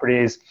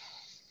properties,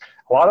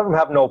 a lot of them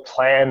have no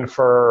plan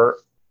for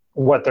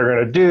what they're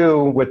going to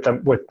do with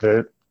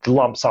the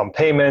lump sum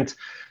payment.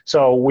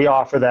 So we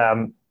offer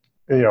them,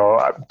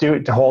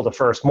 to hold a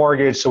first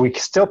mortgage, so we can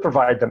still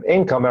provide them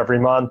income every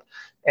month,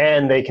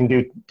 and they can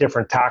do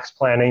different tax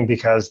planning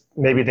because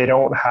maybe they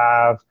don't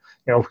have,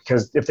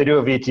 because if they do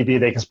a VTB,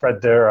 they can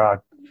spread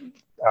their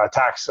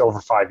tax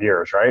over 5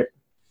 years, right?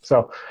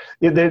 So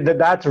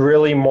that's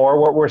really more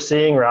what we're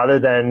seeing rather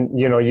than,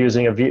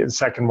 using a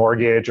second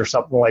mortgage or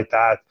something like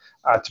that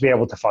to be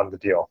able to fund the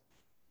deal.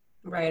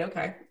 Right.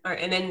 Okay. All right.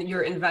 And then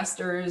your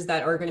investors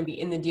that are going to be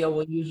in the deal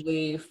will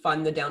usually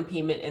fund the down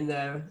payment and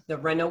the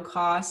reno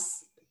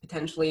costs,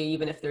 potentially,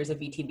 even if there's a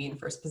VTB in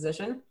first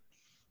position.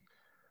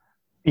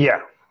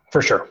 Yeah,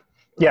 for sure.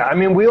 Yeah. I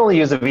mean, we only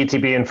use a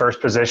VTB in first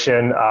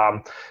position.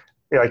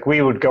 Like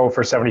we would go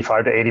for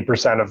 75 to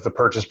 80% of the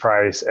purchase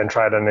price and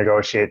try to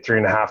negotiate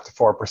 3.5 to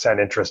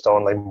 4% interest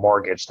only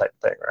mortgage type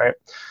thing. Right.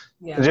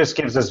 Yeah. It just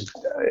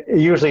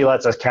usually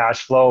lets us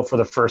cash flow for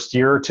the first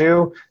year or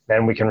two.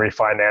 Then we can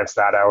refinance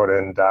that out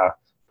and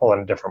pull in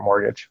a different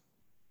mortgage.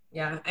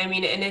 Yeah. I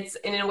mean, and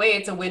in a way,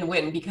 it's a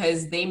win-win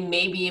because they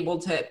may be able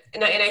to,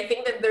 and I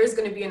think that there's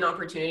going to be an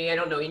opportunity. I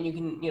don't know, and you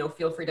can,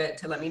 feel free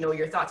to let me know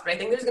your thoughts, but I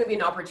think there's going to be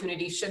an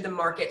opportunity should the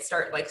market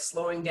start like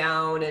slowing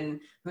down, and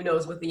who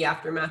knows what the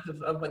aftermath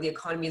of what the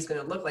economy is going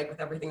to look like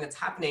with everything that's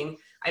happening.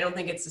 I don't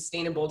think it's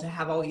sustainable to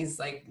have all these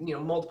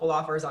multiple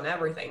offers on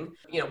everything.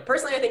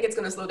 Personally, I think it's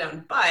going to slow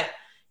down, but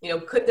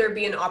could there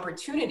be an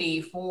opportunity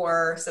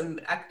for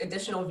some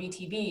additional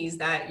VTBs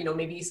that,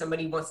 maybe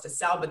somebody wants to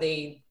sell, but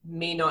they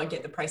may not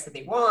get the price that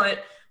they want?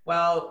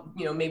 Well,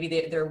 maybe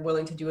they're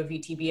willing to do a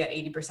VTB at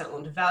 80%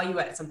 loan to value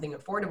at something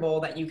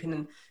affordable that you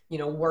can,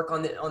 work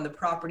on the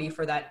property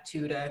for that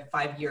 2 to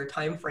 5 year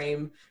time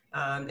frame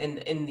And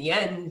in the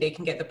end, they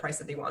can get the price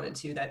that they wanted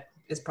to. That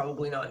is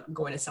probably not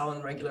going to sell in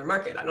the regular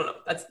market. I don't know.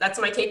 That's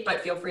my take,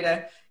 but feel free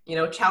to,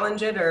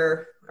 challenge it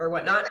or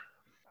whatnot.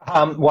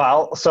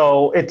 Well,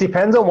 so it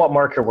depends on what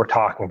market we're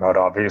talking about,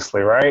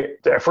 obviously, right?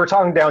 If we're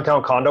talking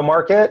downtown condo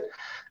market,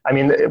 I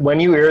mean, when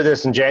you hear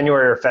this in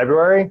January or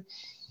February,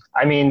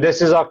 I mean,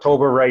 this is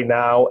October right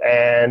now,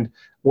 and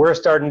we're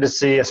starting to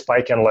see a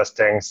spike in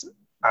listings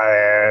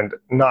and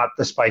not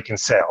the spike in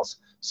sales.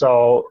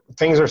 So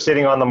things are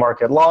sitting on the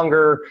market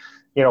longer.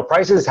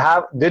 Prices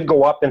did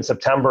go up in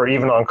September,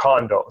 even on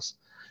condos.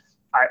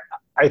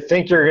 I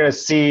think you're going to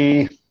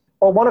see,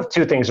 well, one of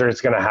two things is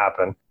going to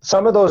happen.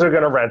 Some of those are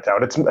going to rent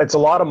out. It's a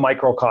lot of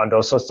micro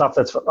condos, so stuff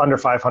that's under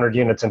 500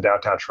 units in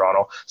downtown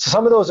Toronto. So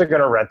some of those are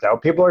going to rent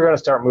out. People are going to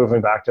start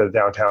moving back to the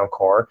downtown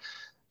core.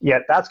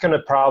 Yet that's going to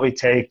probably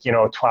take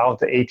 12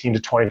 to 18 to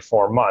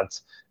 24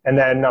 months. And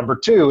then number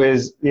two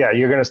is,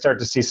 you're going to start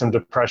to see some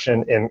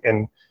depression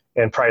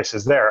in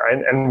prices there.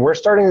 And we're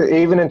starting,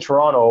 even in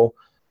Toronto,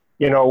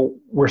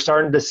 we're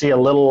starting to see a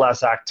little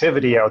less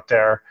activity out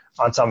there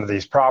on some of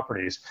these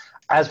properties.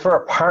 As for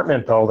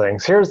apartment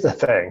buildings, here's the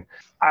thing.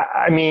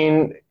 I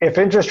mean, if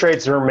interest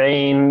rates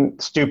remain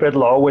stupid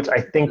low, which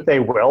I think they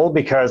will,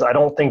 because I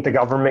don't think the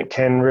government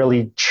can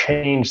really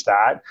change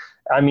that.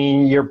 I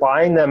mean, you're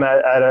buying them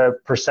at a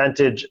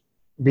percentage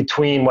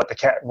between what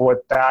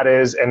that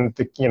is and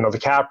the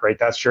cap rate.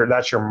 That's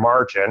your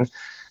margin,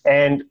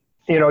 and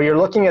you're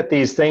looking at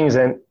these things,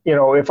 and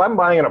if I'm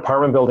buying an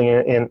apartment building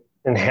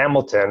in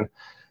Hamilton,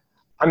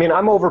 I mean,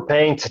 I'm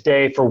overpaying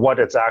today for what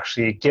it's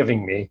actually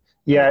giving me.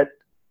 Yet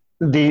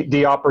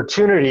the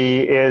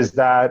opportunity is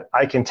that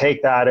I can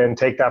take that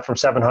from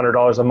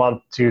 $700 a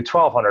month to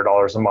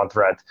 $1,200 a month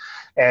rent,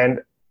 and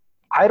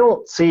I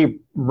don't see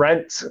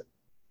rent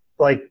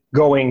like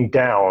going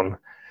down.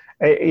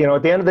 At the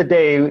end of the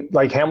day,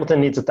 like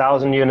Hamilton needs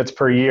 1,000 units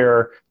per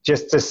year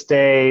just to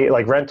stay,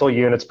 like rental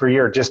units per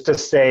year, just to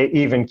stay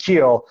even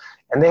keel.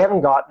 And they haven't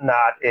gotten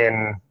that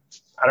in,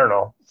 I don't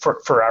know,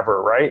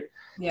 forever, right?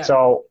 Yeah.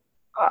 So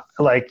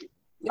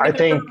I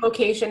think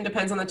location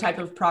depends on the type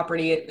of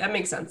property. That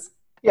makes sense.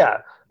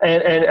 Yeah.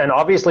 And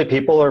obviously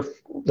people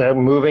they're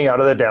moving out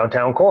of the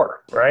downtown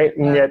core, right?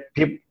 Yeah. And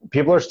yet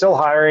people are still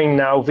hiring.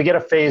 Now, if we get a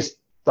phase,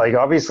 like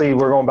obviously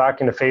we're going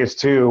back into phase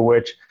 2,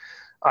 which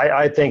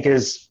I think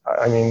is,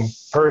 I mean,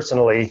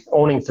 personally,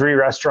 owning 3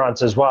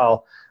 restaurants as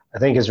well, I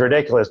think is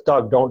ridiculous.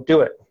 Doug, don't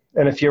do it.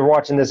 And if you're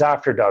watching this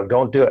after, Doug,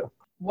 don't do it.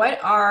 I'm going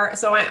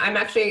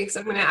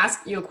to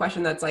ask you a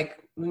question that's like,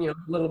 a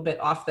little bit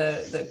off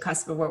the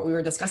cusp of what we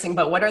were discussing,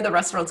 but what are the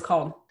restaurants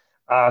called?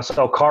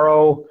 So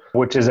Caro,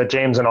 which is at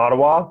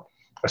Ottawa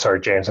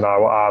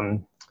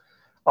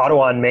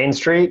on Main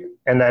Street,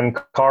 and then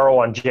Caro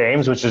on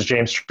James, which is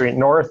James Street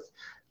North.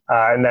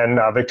 And then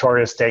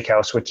Victoria's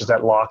Steakhouse, which is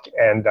at Locke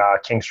and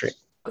King Street.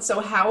 So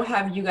how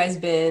have you guys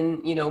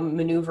been,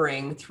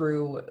 maneuvering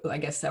through, I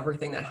guess,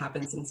 everything that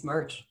happened since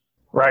March?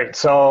 Right.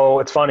 So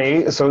it's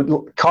funny.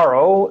 So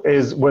Caro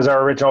was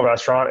our original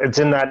restaurant. It's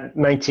in that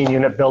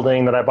 19-unit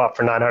building that I bought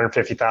for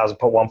 $950,000,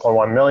 put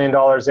 $1.1 million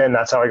in.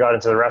 That's how I got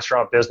into the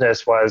restaurant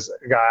business. Was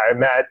a guy I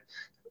met,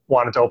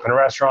 wanted to open a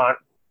restaurant,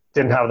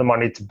 didn't have the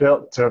money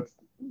to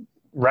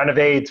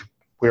renovate.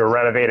 We were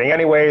renovating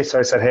anyway, so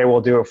I said, hey, we'll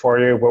do it for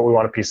you, but we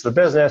want a piece of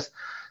the business.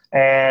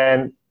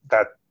 And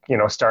that,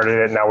 started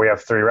it. Now we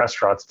have 3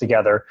 restaurants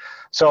together.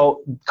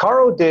 So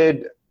Caro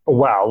did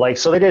well.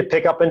 So they did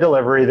pick up and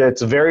delivery.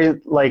 That's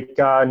very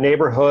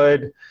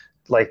neighborhood.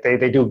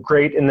 They do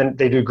great, and then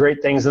they do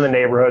great things in the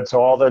neighborhood. So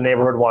all the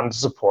neighborhood wanted to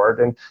support.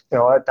 And,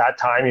 at that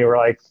time you were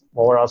like,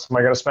 well, where else am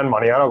I going to spend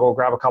money? I'll go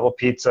grab a couple of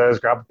pizzas,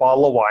 grab a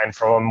bottle of wine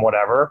from them,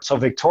 whatever. So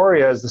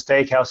Victoria's, the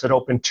steakhouse, had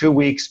opened 2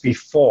 weeks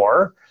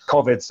before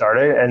COVID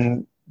started,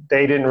 and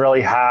they didn't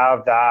really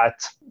have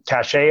that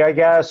cachet, I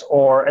guess.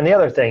 And the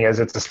other thing is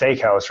it's a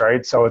steakhouse,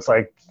 right? So it's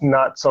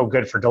not so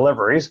good for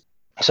deliveries.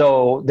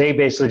 So they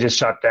basically just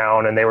shut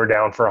down, and they were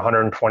down for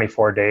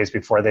 124 days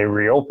before they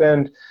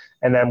reopened.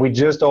 And then we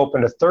just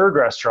opened a 3rd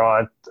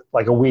restaurant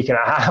a week and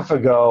a half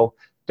ago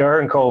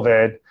during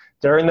COVID,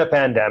 during the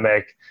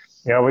pandemic.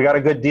 We got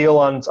a good deal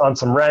on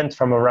some rent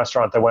from a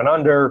restaurant that went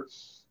under.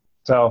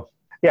 So,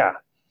 yeah.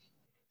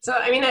 So,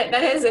 I mean,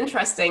 that is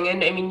interesting.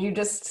 And I mean, you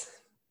just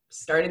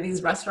started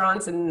these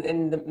restaurants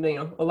and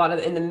a lot of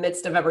in the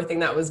midst of everything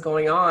that was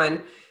going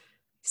on.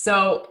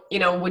 So,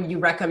 would you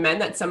recommend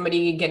that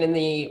somebody get in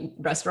the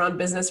restaurant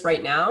business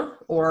right now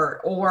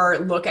or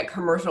look at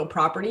commercial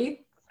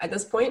property at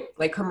this point?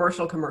 Like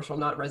commercial,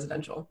 not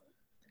residential.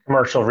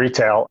 Commercial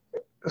retail.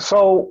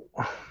 So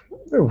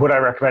would I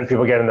recommend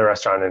people get in the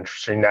restaurant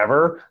industry?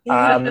 Never. No,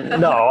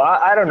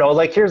 I don't know.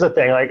 Here's the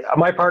thing.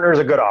 My partner is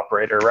a good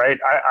operator, right?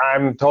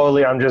 I'm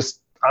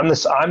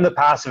the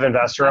passive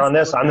investor on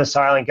this. I'm the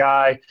silent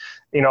guy,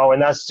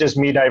 and that's just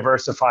me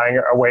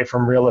diversifying away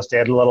from real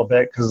estate a little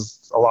bit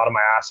because a lot of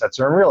my assets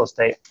are in real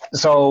estate.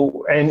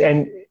 So,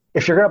 and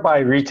if you're going to buy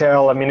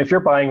retail, I mean, if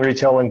you're buying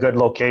retail in good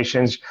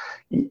locations,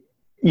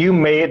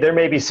 there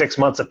may be 6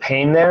 months of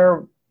pain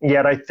there.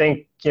 Yet I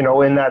think,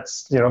 in that,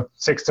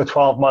 6 to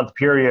 12 month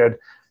period,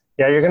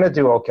 yeah, you're going to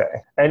do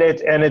okay. And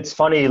it's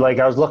funny, like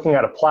I was looking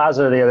at a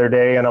plaza the other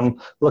day and I'm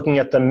looking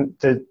at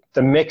the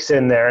mix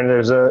in there, and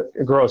there's a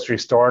grocery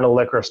store and a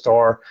liquor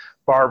store,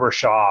 barber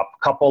shop,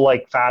 couple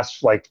like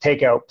fast, like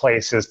takeout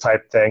places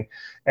type thing.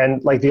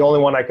 And like the only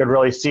one I could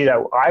really see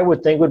that I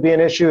would think would be an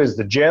issue is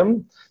the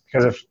gym,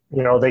 because if,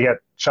 they get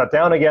shut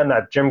down again,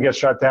 that gym gets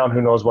shut down,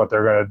 who knows what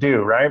they're going to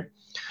do, right?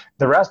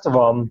 The rest of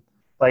them,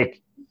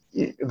 like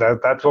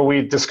that's what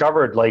we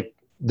discovered, like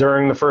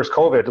during the first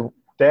COVID,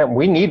 damn,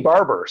 we need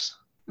barbers,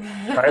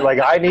 right? Like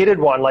I needed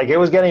one, like it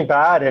was getting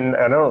bad. And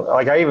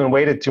I even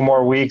waited 2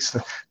 more weeks,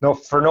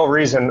 for no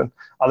reason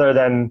other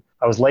than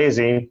I was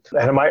lazy.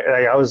 And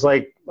I was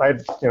like,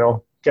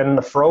 getting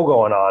the fro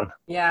going on.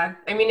 Yeah.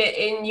 I mean,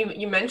 and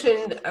you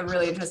mentioned a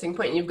really interesting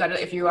point. You've got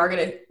to, if you are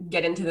going to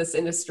get into this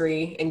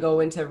industry and go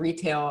into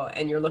retail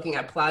and you're looking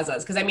at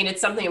plazas, because I mean, it's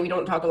something that we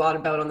don't talk a lot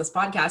about on this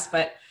podcast,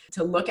 but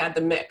to look at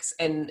the mix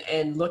and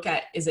look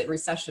at, is it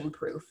recession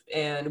proof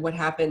and what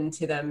happened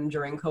to them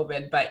during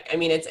COVID? But I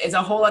mean, it's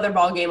a whole other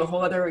ballgame, a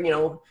whole other,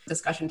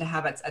 discussion to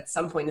have at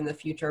some point in the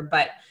future,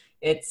 but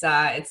it's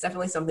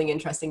definitely something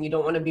interesting. You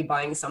don't want to be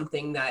buying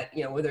something that,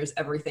 where there's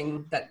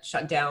everything that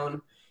shut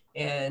down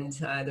and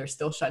they're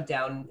still shut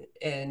down,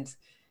 and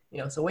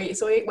so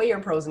weigh your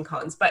pros and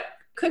cons. But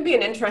could be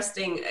an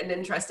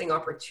interesting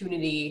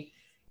opportunity,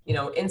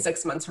 in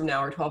 6 months from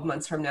now or 12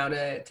 months from now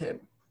to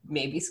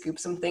maybe scoop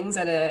some things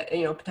at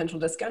a potential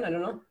discount. I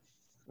don't know.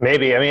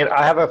 Maybe. I mean,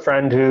 I have a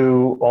friend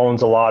who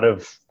owns a lot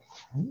of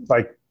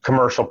like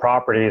commercial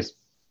properties,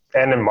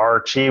 and in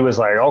March he was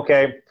like,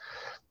 okay,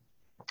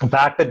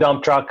 back the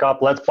dump truck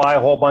up, let's buy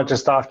a whole bunch of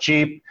stuff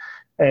cheap.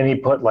 And he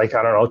put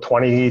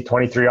 20,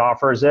 23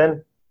 offers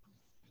in.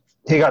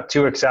 He got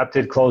 2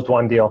 accepted, closed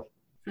 1 deal.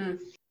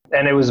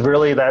 And it was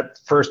really that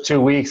first 2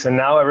 weeks. And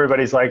now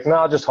everybody's like,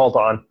 no, just hold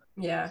on.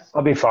 Yeah.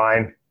 I'll be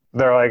fine.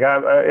 They're like,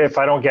 if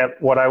I don't get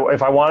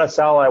if I want to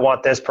sell, I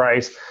want this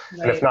price.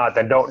 Right. And if not,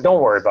 then don't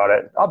worry about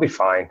it. I'll be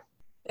fine.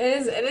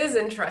 It is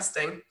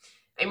interesting.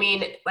 I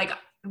mean, like,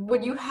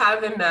 would you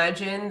have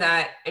imagined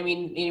that, I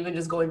mean, even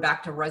just going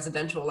back to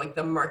residential, like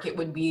the market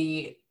would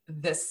be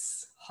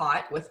this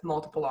hot with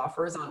multiple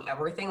offers on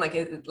everything,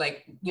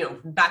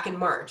 back in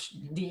March?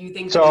 Do you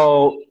think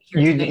so?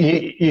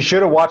 You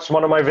should have watched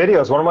one of my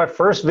videos. One of my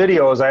first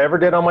videos I ever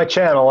did on my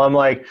channel. I'm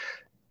like,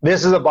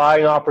 this is a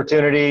buying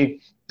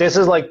opportunity. This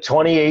is like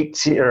 2008,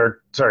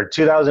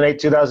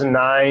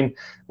 2009,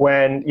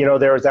 when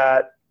there was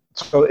that.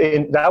 So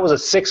that was a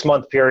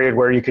 6-month period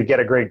where you could get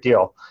a great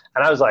deal,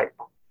 and I was like,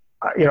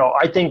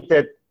 I think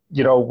that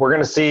we're going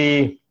to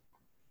see.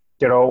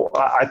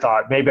 I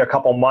thought maybe a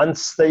couple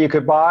months that you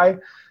could buy.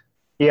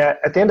 Yeah,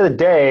 at the end of the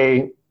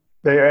day,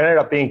 there ended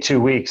up being 2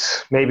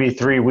 weeks, maybe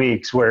 3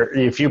 weeks, where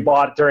if you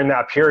bought during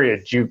that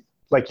period, you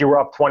were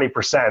up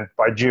 20%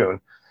 by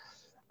June.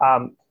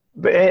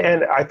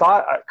 And I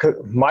thought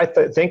my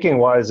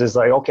thinking is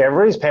like, okay,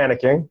 everybody's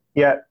panicking,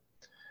 yet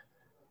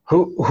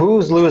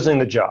who's losing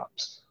the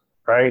jobs,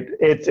 right?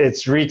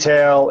 It's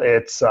retail,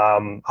 it's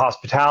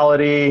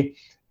hospitality.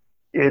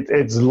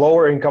 It's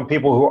lower income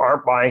people who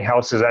aren't buying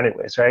houses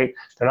anyways, right?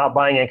 They're not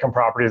buying income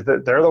properties.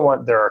 They're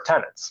our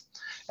tenants.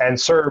 And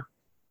CERB,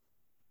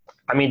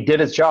 did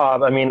its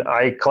job.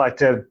 I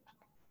collected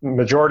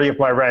majority of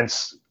my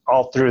rents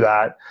all through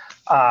that.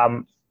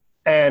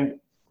 And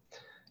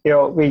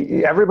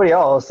everybody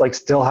else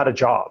still had a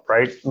job,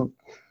 right? It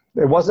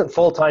wasn't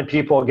full-time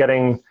people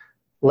getting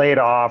laid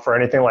off or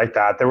anything like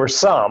that. There were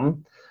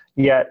some,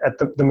 yet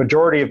the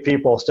majority of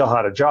people still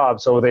had a job.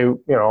 So they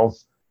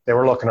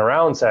were looking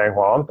around saying,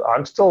 well,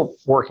 I'm still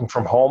working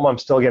from home. I'm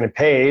still getting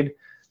paid.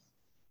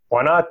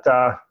 Why not,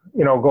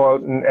 go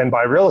out and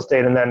buy real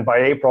estate? And then by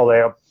April,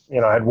 they,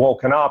 had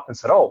woken up and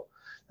said, oh,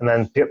 and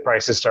then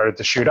prices started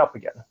to shoot up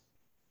again.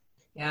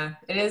 Yeah,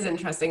 it is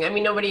interesting.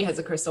 Nobody has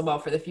a crystal ball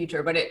for the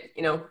future, but at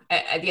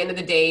the end of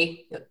the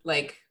day,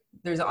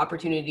 there's an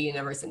opportunity in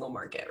every single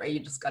market, right?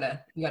 You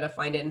gotta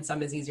find it, and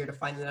some is easier to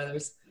find than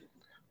others.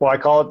 Well, I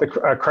call it the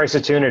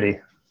crisis-opportunity.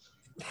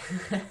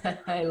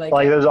 I like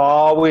it. There's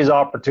always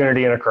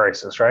opportunity in a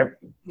crisis, right?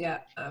 Yeah,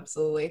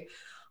 absolutely.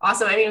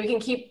 Awesome. We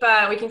can keep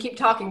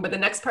talking, but the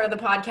next part of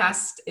the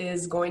podcast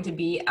is going to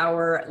be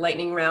our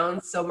lightning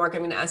round. So Mark,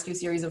 I'm going to ask you a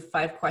series of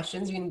 5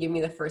 questions. You can give me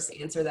the first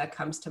answer that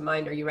comes to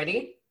mind. Are you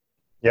ready?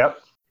 Yep.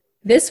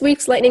 This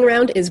week's lightning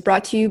round is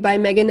brought to you by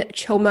Megan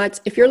Chomut.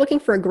 If you're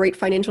looking for a great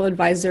financial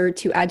advisor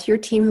to add to your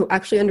team who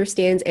actually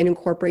understands and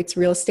incorporates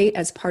real estate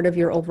as part of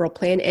your overall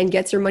plan and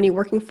gets your money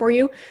working for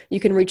you, you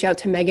can reach out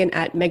to Megan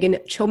at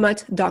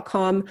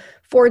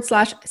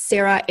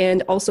meganchomut.com/Sarah.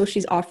 And also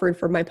she's offered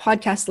for my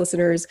podcast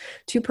listeners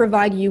to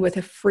provide you with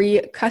a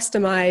free,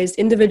 customized,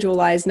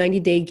 individualized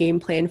 90-day game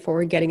plan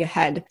for getting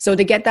ahead. So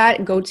to get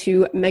that, go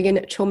to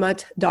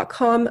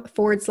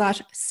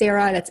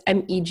meganchomut.com/Sarah. That's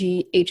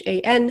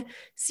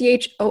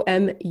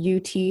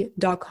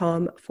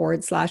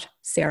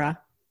MEGHANCHOMUT.com/Sarah.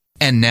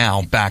 And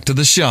now back to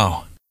the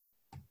show.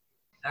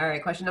 All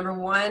right. Question number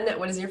 1.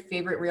 What is your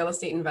favorite real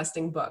estate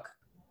investing book?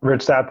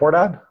 Rich Dad, Poor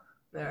Dad?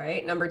 All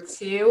right. Number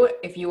 2,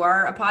 if you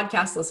are a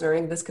podcast listener,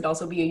 and this could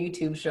also be a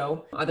YouTube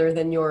show other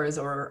than yours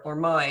or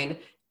mine,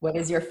 what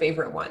is your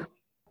favorite one?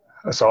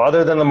 So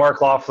other than the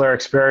Mark Loeffler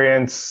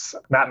Experience,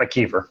 Matt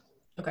McKeever.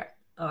 Okay.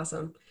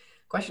 Awesome.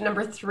 Question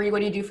number 3, what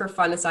do you do for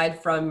fun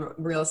aside from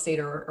real estate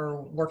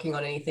or working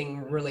on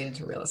anything related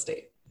to real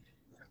estate?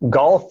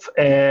 Golf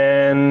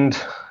and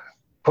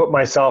put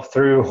myself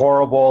through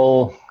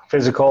horrible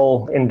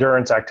physical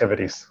endurance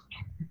activities.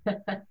 All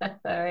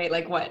right.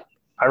 Like what?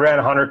 I ran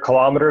 100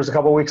 kilometers a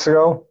couple weeks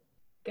ago.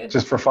 Good.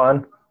 Just for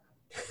fun.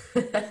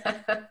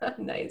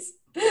 Nice.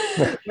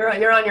 You're on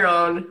your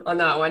own on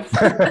that one.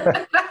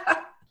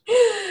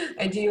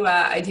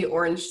 I do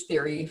Orange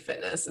Theory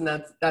Fitness, and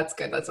that's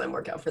good. That's my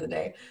workout for the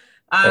day.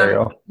 There you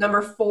go.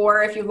 Number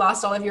 4, if you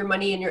lost all of your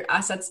money and your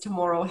assets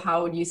tomorrow,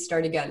 how would you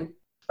start again?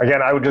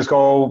 Again, I would just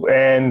go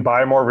and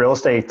buy more real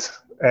estate.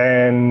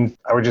 And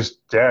I would just,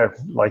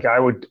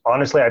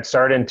 I'd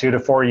start in 2 to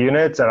 4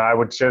 units, and I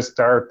would just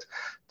start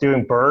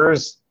doing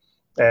BRRRRs.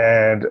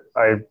 And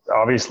I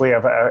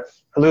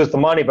lose the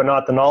money, but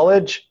not the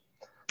knowledge.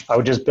 I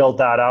would just build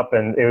that up,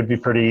 and it would be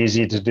pretty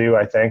easy to do,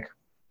 I think.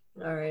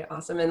 All right,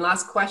 awesome. And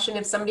last question,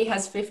 if somebody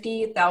has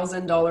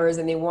 $50,000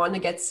 and they want to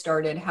get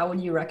started, how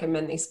would you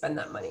recommend they spend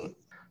that money?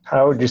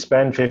 How would you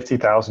spend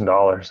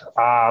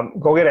 $50,000?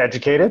 Go get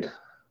educated.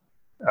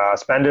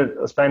 Spend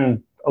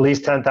at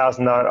least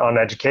 $10,000 on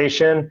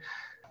education.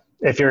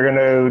 If you're going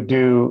to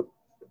do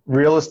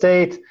real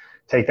estate,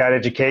 take that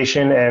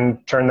education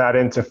and turn that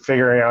into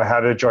figuring out how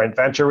to joint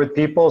venture with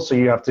people. So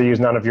you have to use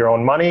none of your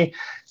own money.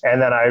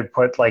 And then I would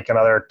put like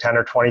another $10,000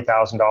 or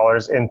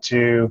 $20,000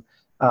 into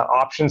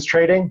options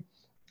trading.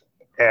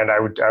 And I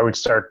would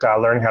start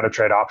learning how to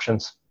trade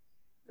options.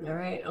 All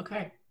right.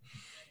 Okay.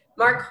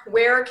 Mark,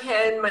 where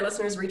can my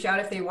listeners reach out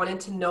if they wanted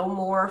to know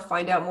more,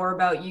 find out more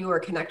about you, or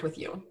connect with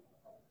you?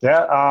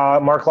 Yeah,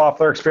 Mark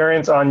Loeffler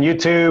Experience on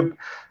YouTube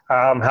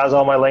has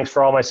all my links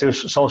for all my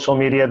social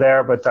media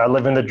there. But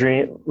Living the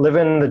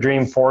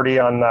Dream 40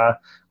 on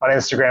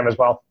Instagram as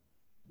well.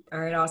 All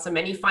right, awesome.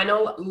 Any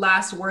final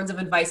last words of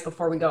advice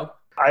before we go?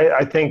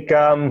 I think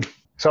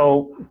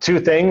so. 2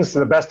 things: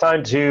 the best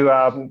time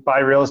to buy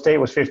real estate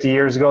was 50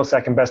 years ago.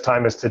 Second best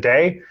time is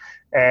today.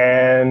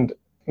 And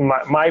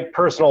my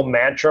personal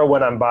mantra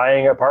when I'm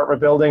buying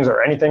apartment buildings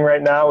or anything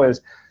right now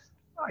is,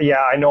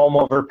 I know I'm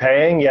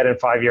overpaying, yet in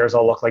 5 years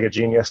I'll look like a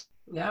genius.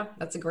 Yeah,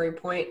 that's a great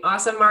point.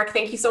 Awesome, Mark.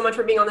 Thank you so much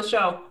for being on the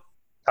show.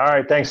 All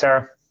right. Thanks,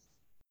 Sarah.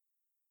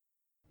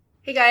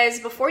 Hey guys,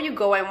 before you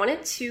go, I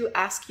wanted to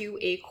ask you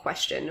a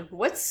question.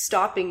 What's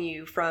stopping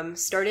you from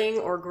starting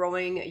or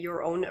growing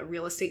your own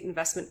real estate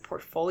investment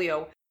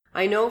portfolio?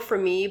 I know for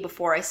me,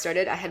 before I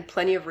started, I had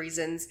plenty of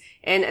reasons,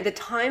 and at the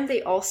time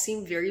they all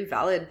seemed very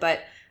valid,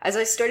 but as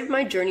I started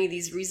my journey,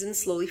 these reasons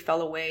slowly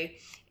fell away,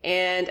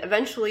 and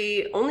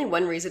eventually only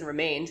one reason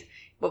remained.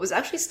 What was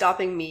actually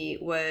stopping me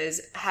was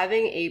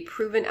having a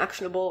proven,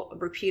 actionable,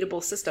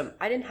 repeatable system.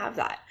 I didn't have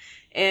that.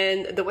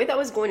 And the way that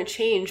was going to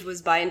change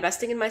was by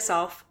investing in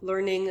myself,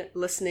 learning,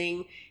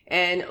 listening,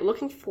 and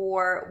looking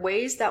for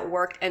ways that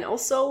worked, and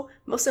also,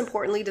 most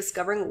importantly,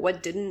 discovering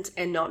what didn't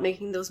and not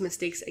making those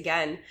mistakes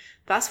again.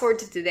 Fast forward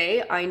to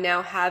today, I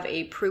now have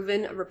a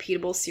proven,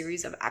 repeatable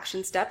series of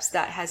action steps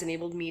that has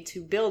enabled me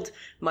to build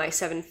my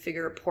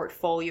 7-figure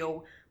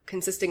portfolio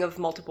consisting of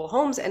multiple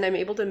homes, and I'm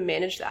able to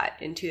manage that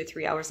in 2 to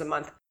 3 hours a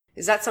month.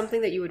 Is that something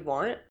that you would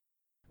want?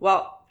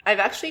 Well, I've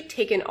actually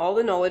taken all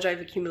the knowledge I've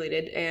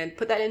accumulated and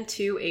put that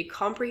into a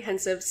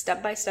comprehensive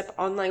step-by-step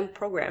online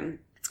program.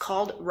 It's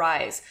called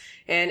Rise,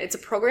 and it's a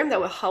program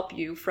that will help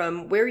you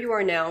from where you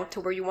are now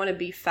to where you want to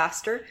be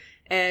faster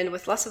and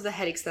with less of the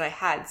headaches that I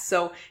had.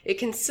 So it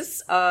consists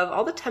of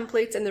all the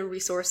templates and the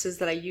resources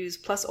that I use,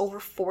 plus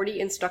over 40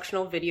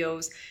 instructional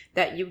videos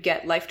that you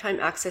get lifetime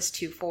access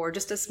to for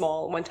just a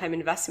small one-time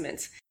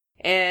investment.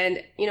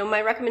 And,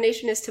 my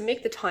recommendation is to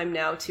make the time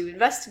now to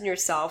invest in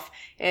yourself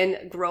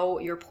and grow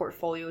your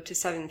portfolio to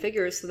 7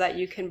 figures so that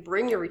you can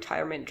bring your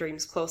retirement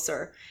dreams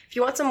closer. If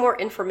you want some more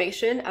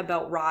information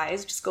about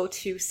Rise, just go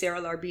to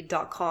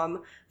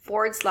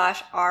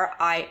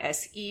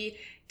sarahlarby.com/RISE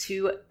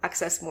to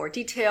access more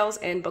details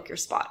and book your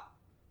spot.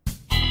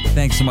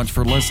 Thanks so much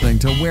for listening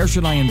to Where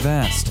Should I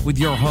Invest with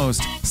your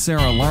host,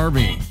 Sarah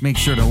Larby. Make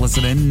sure to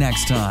listen in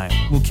next time.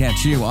 We'll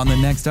catch you on the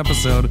next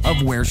episode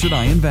of Where Should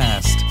I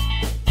Invest?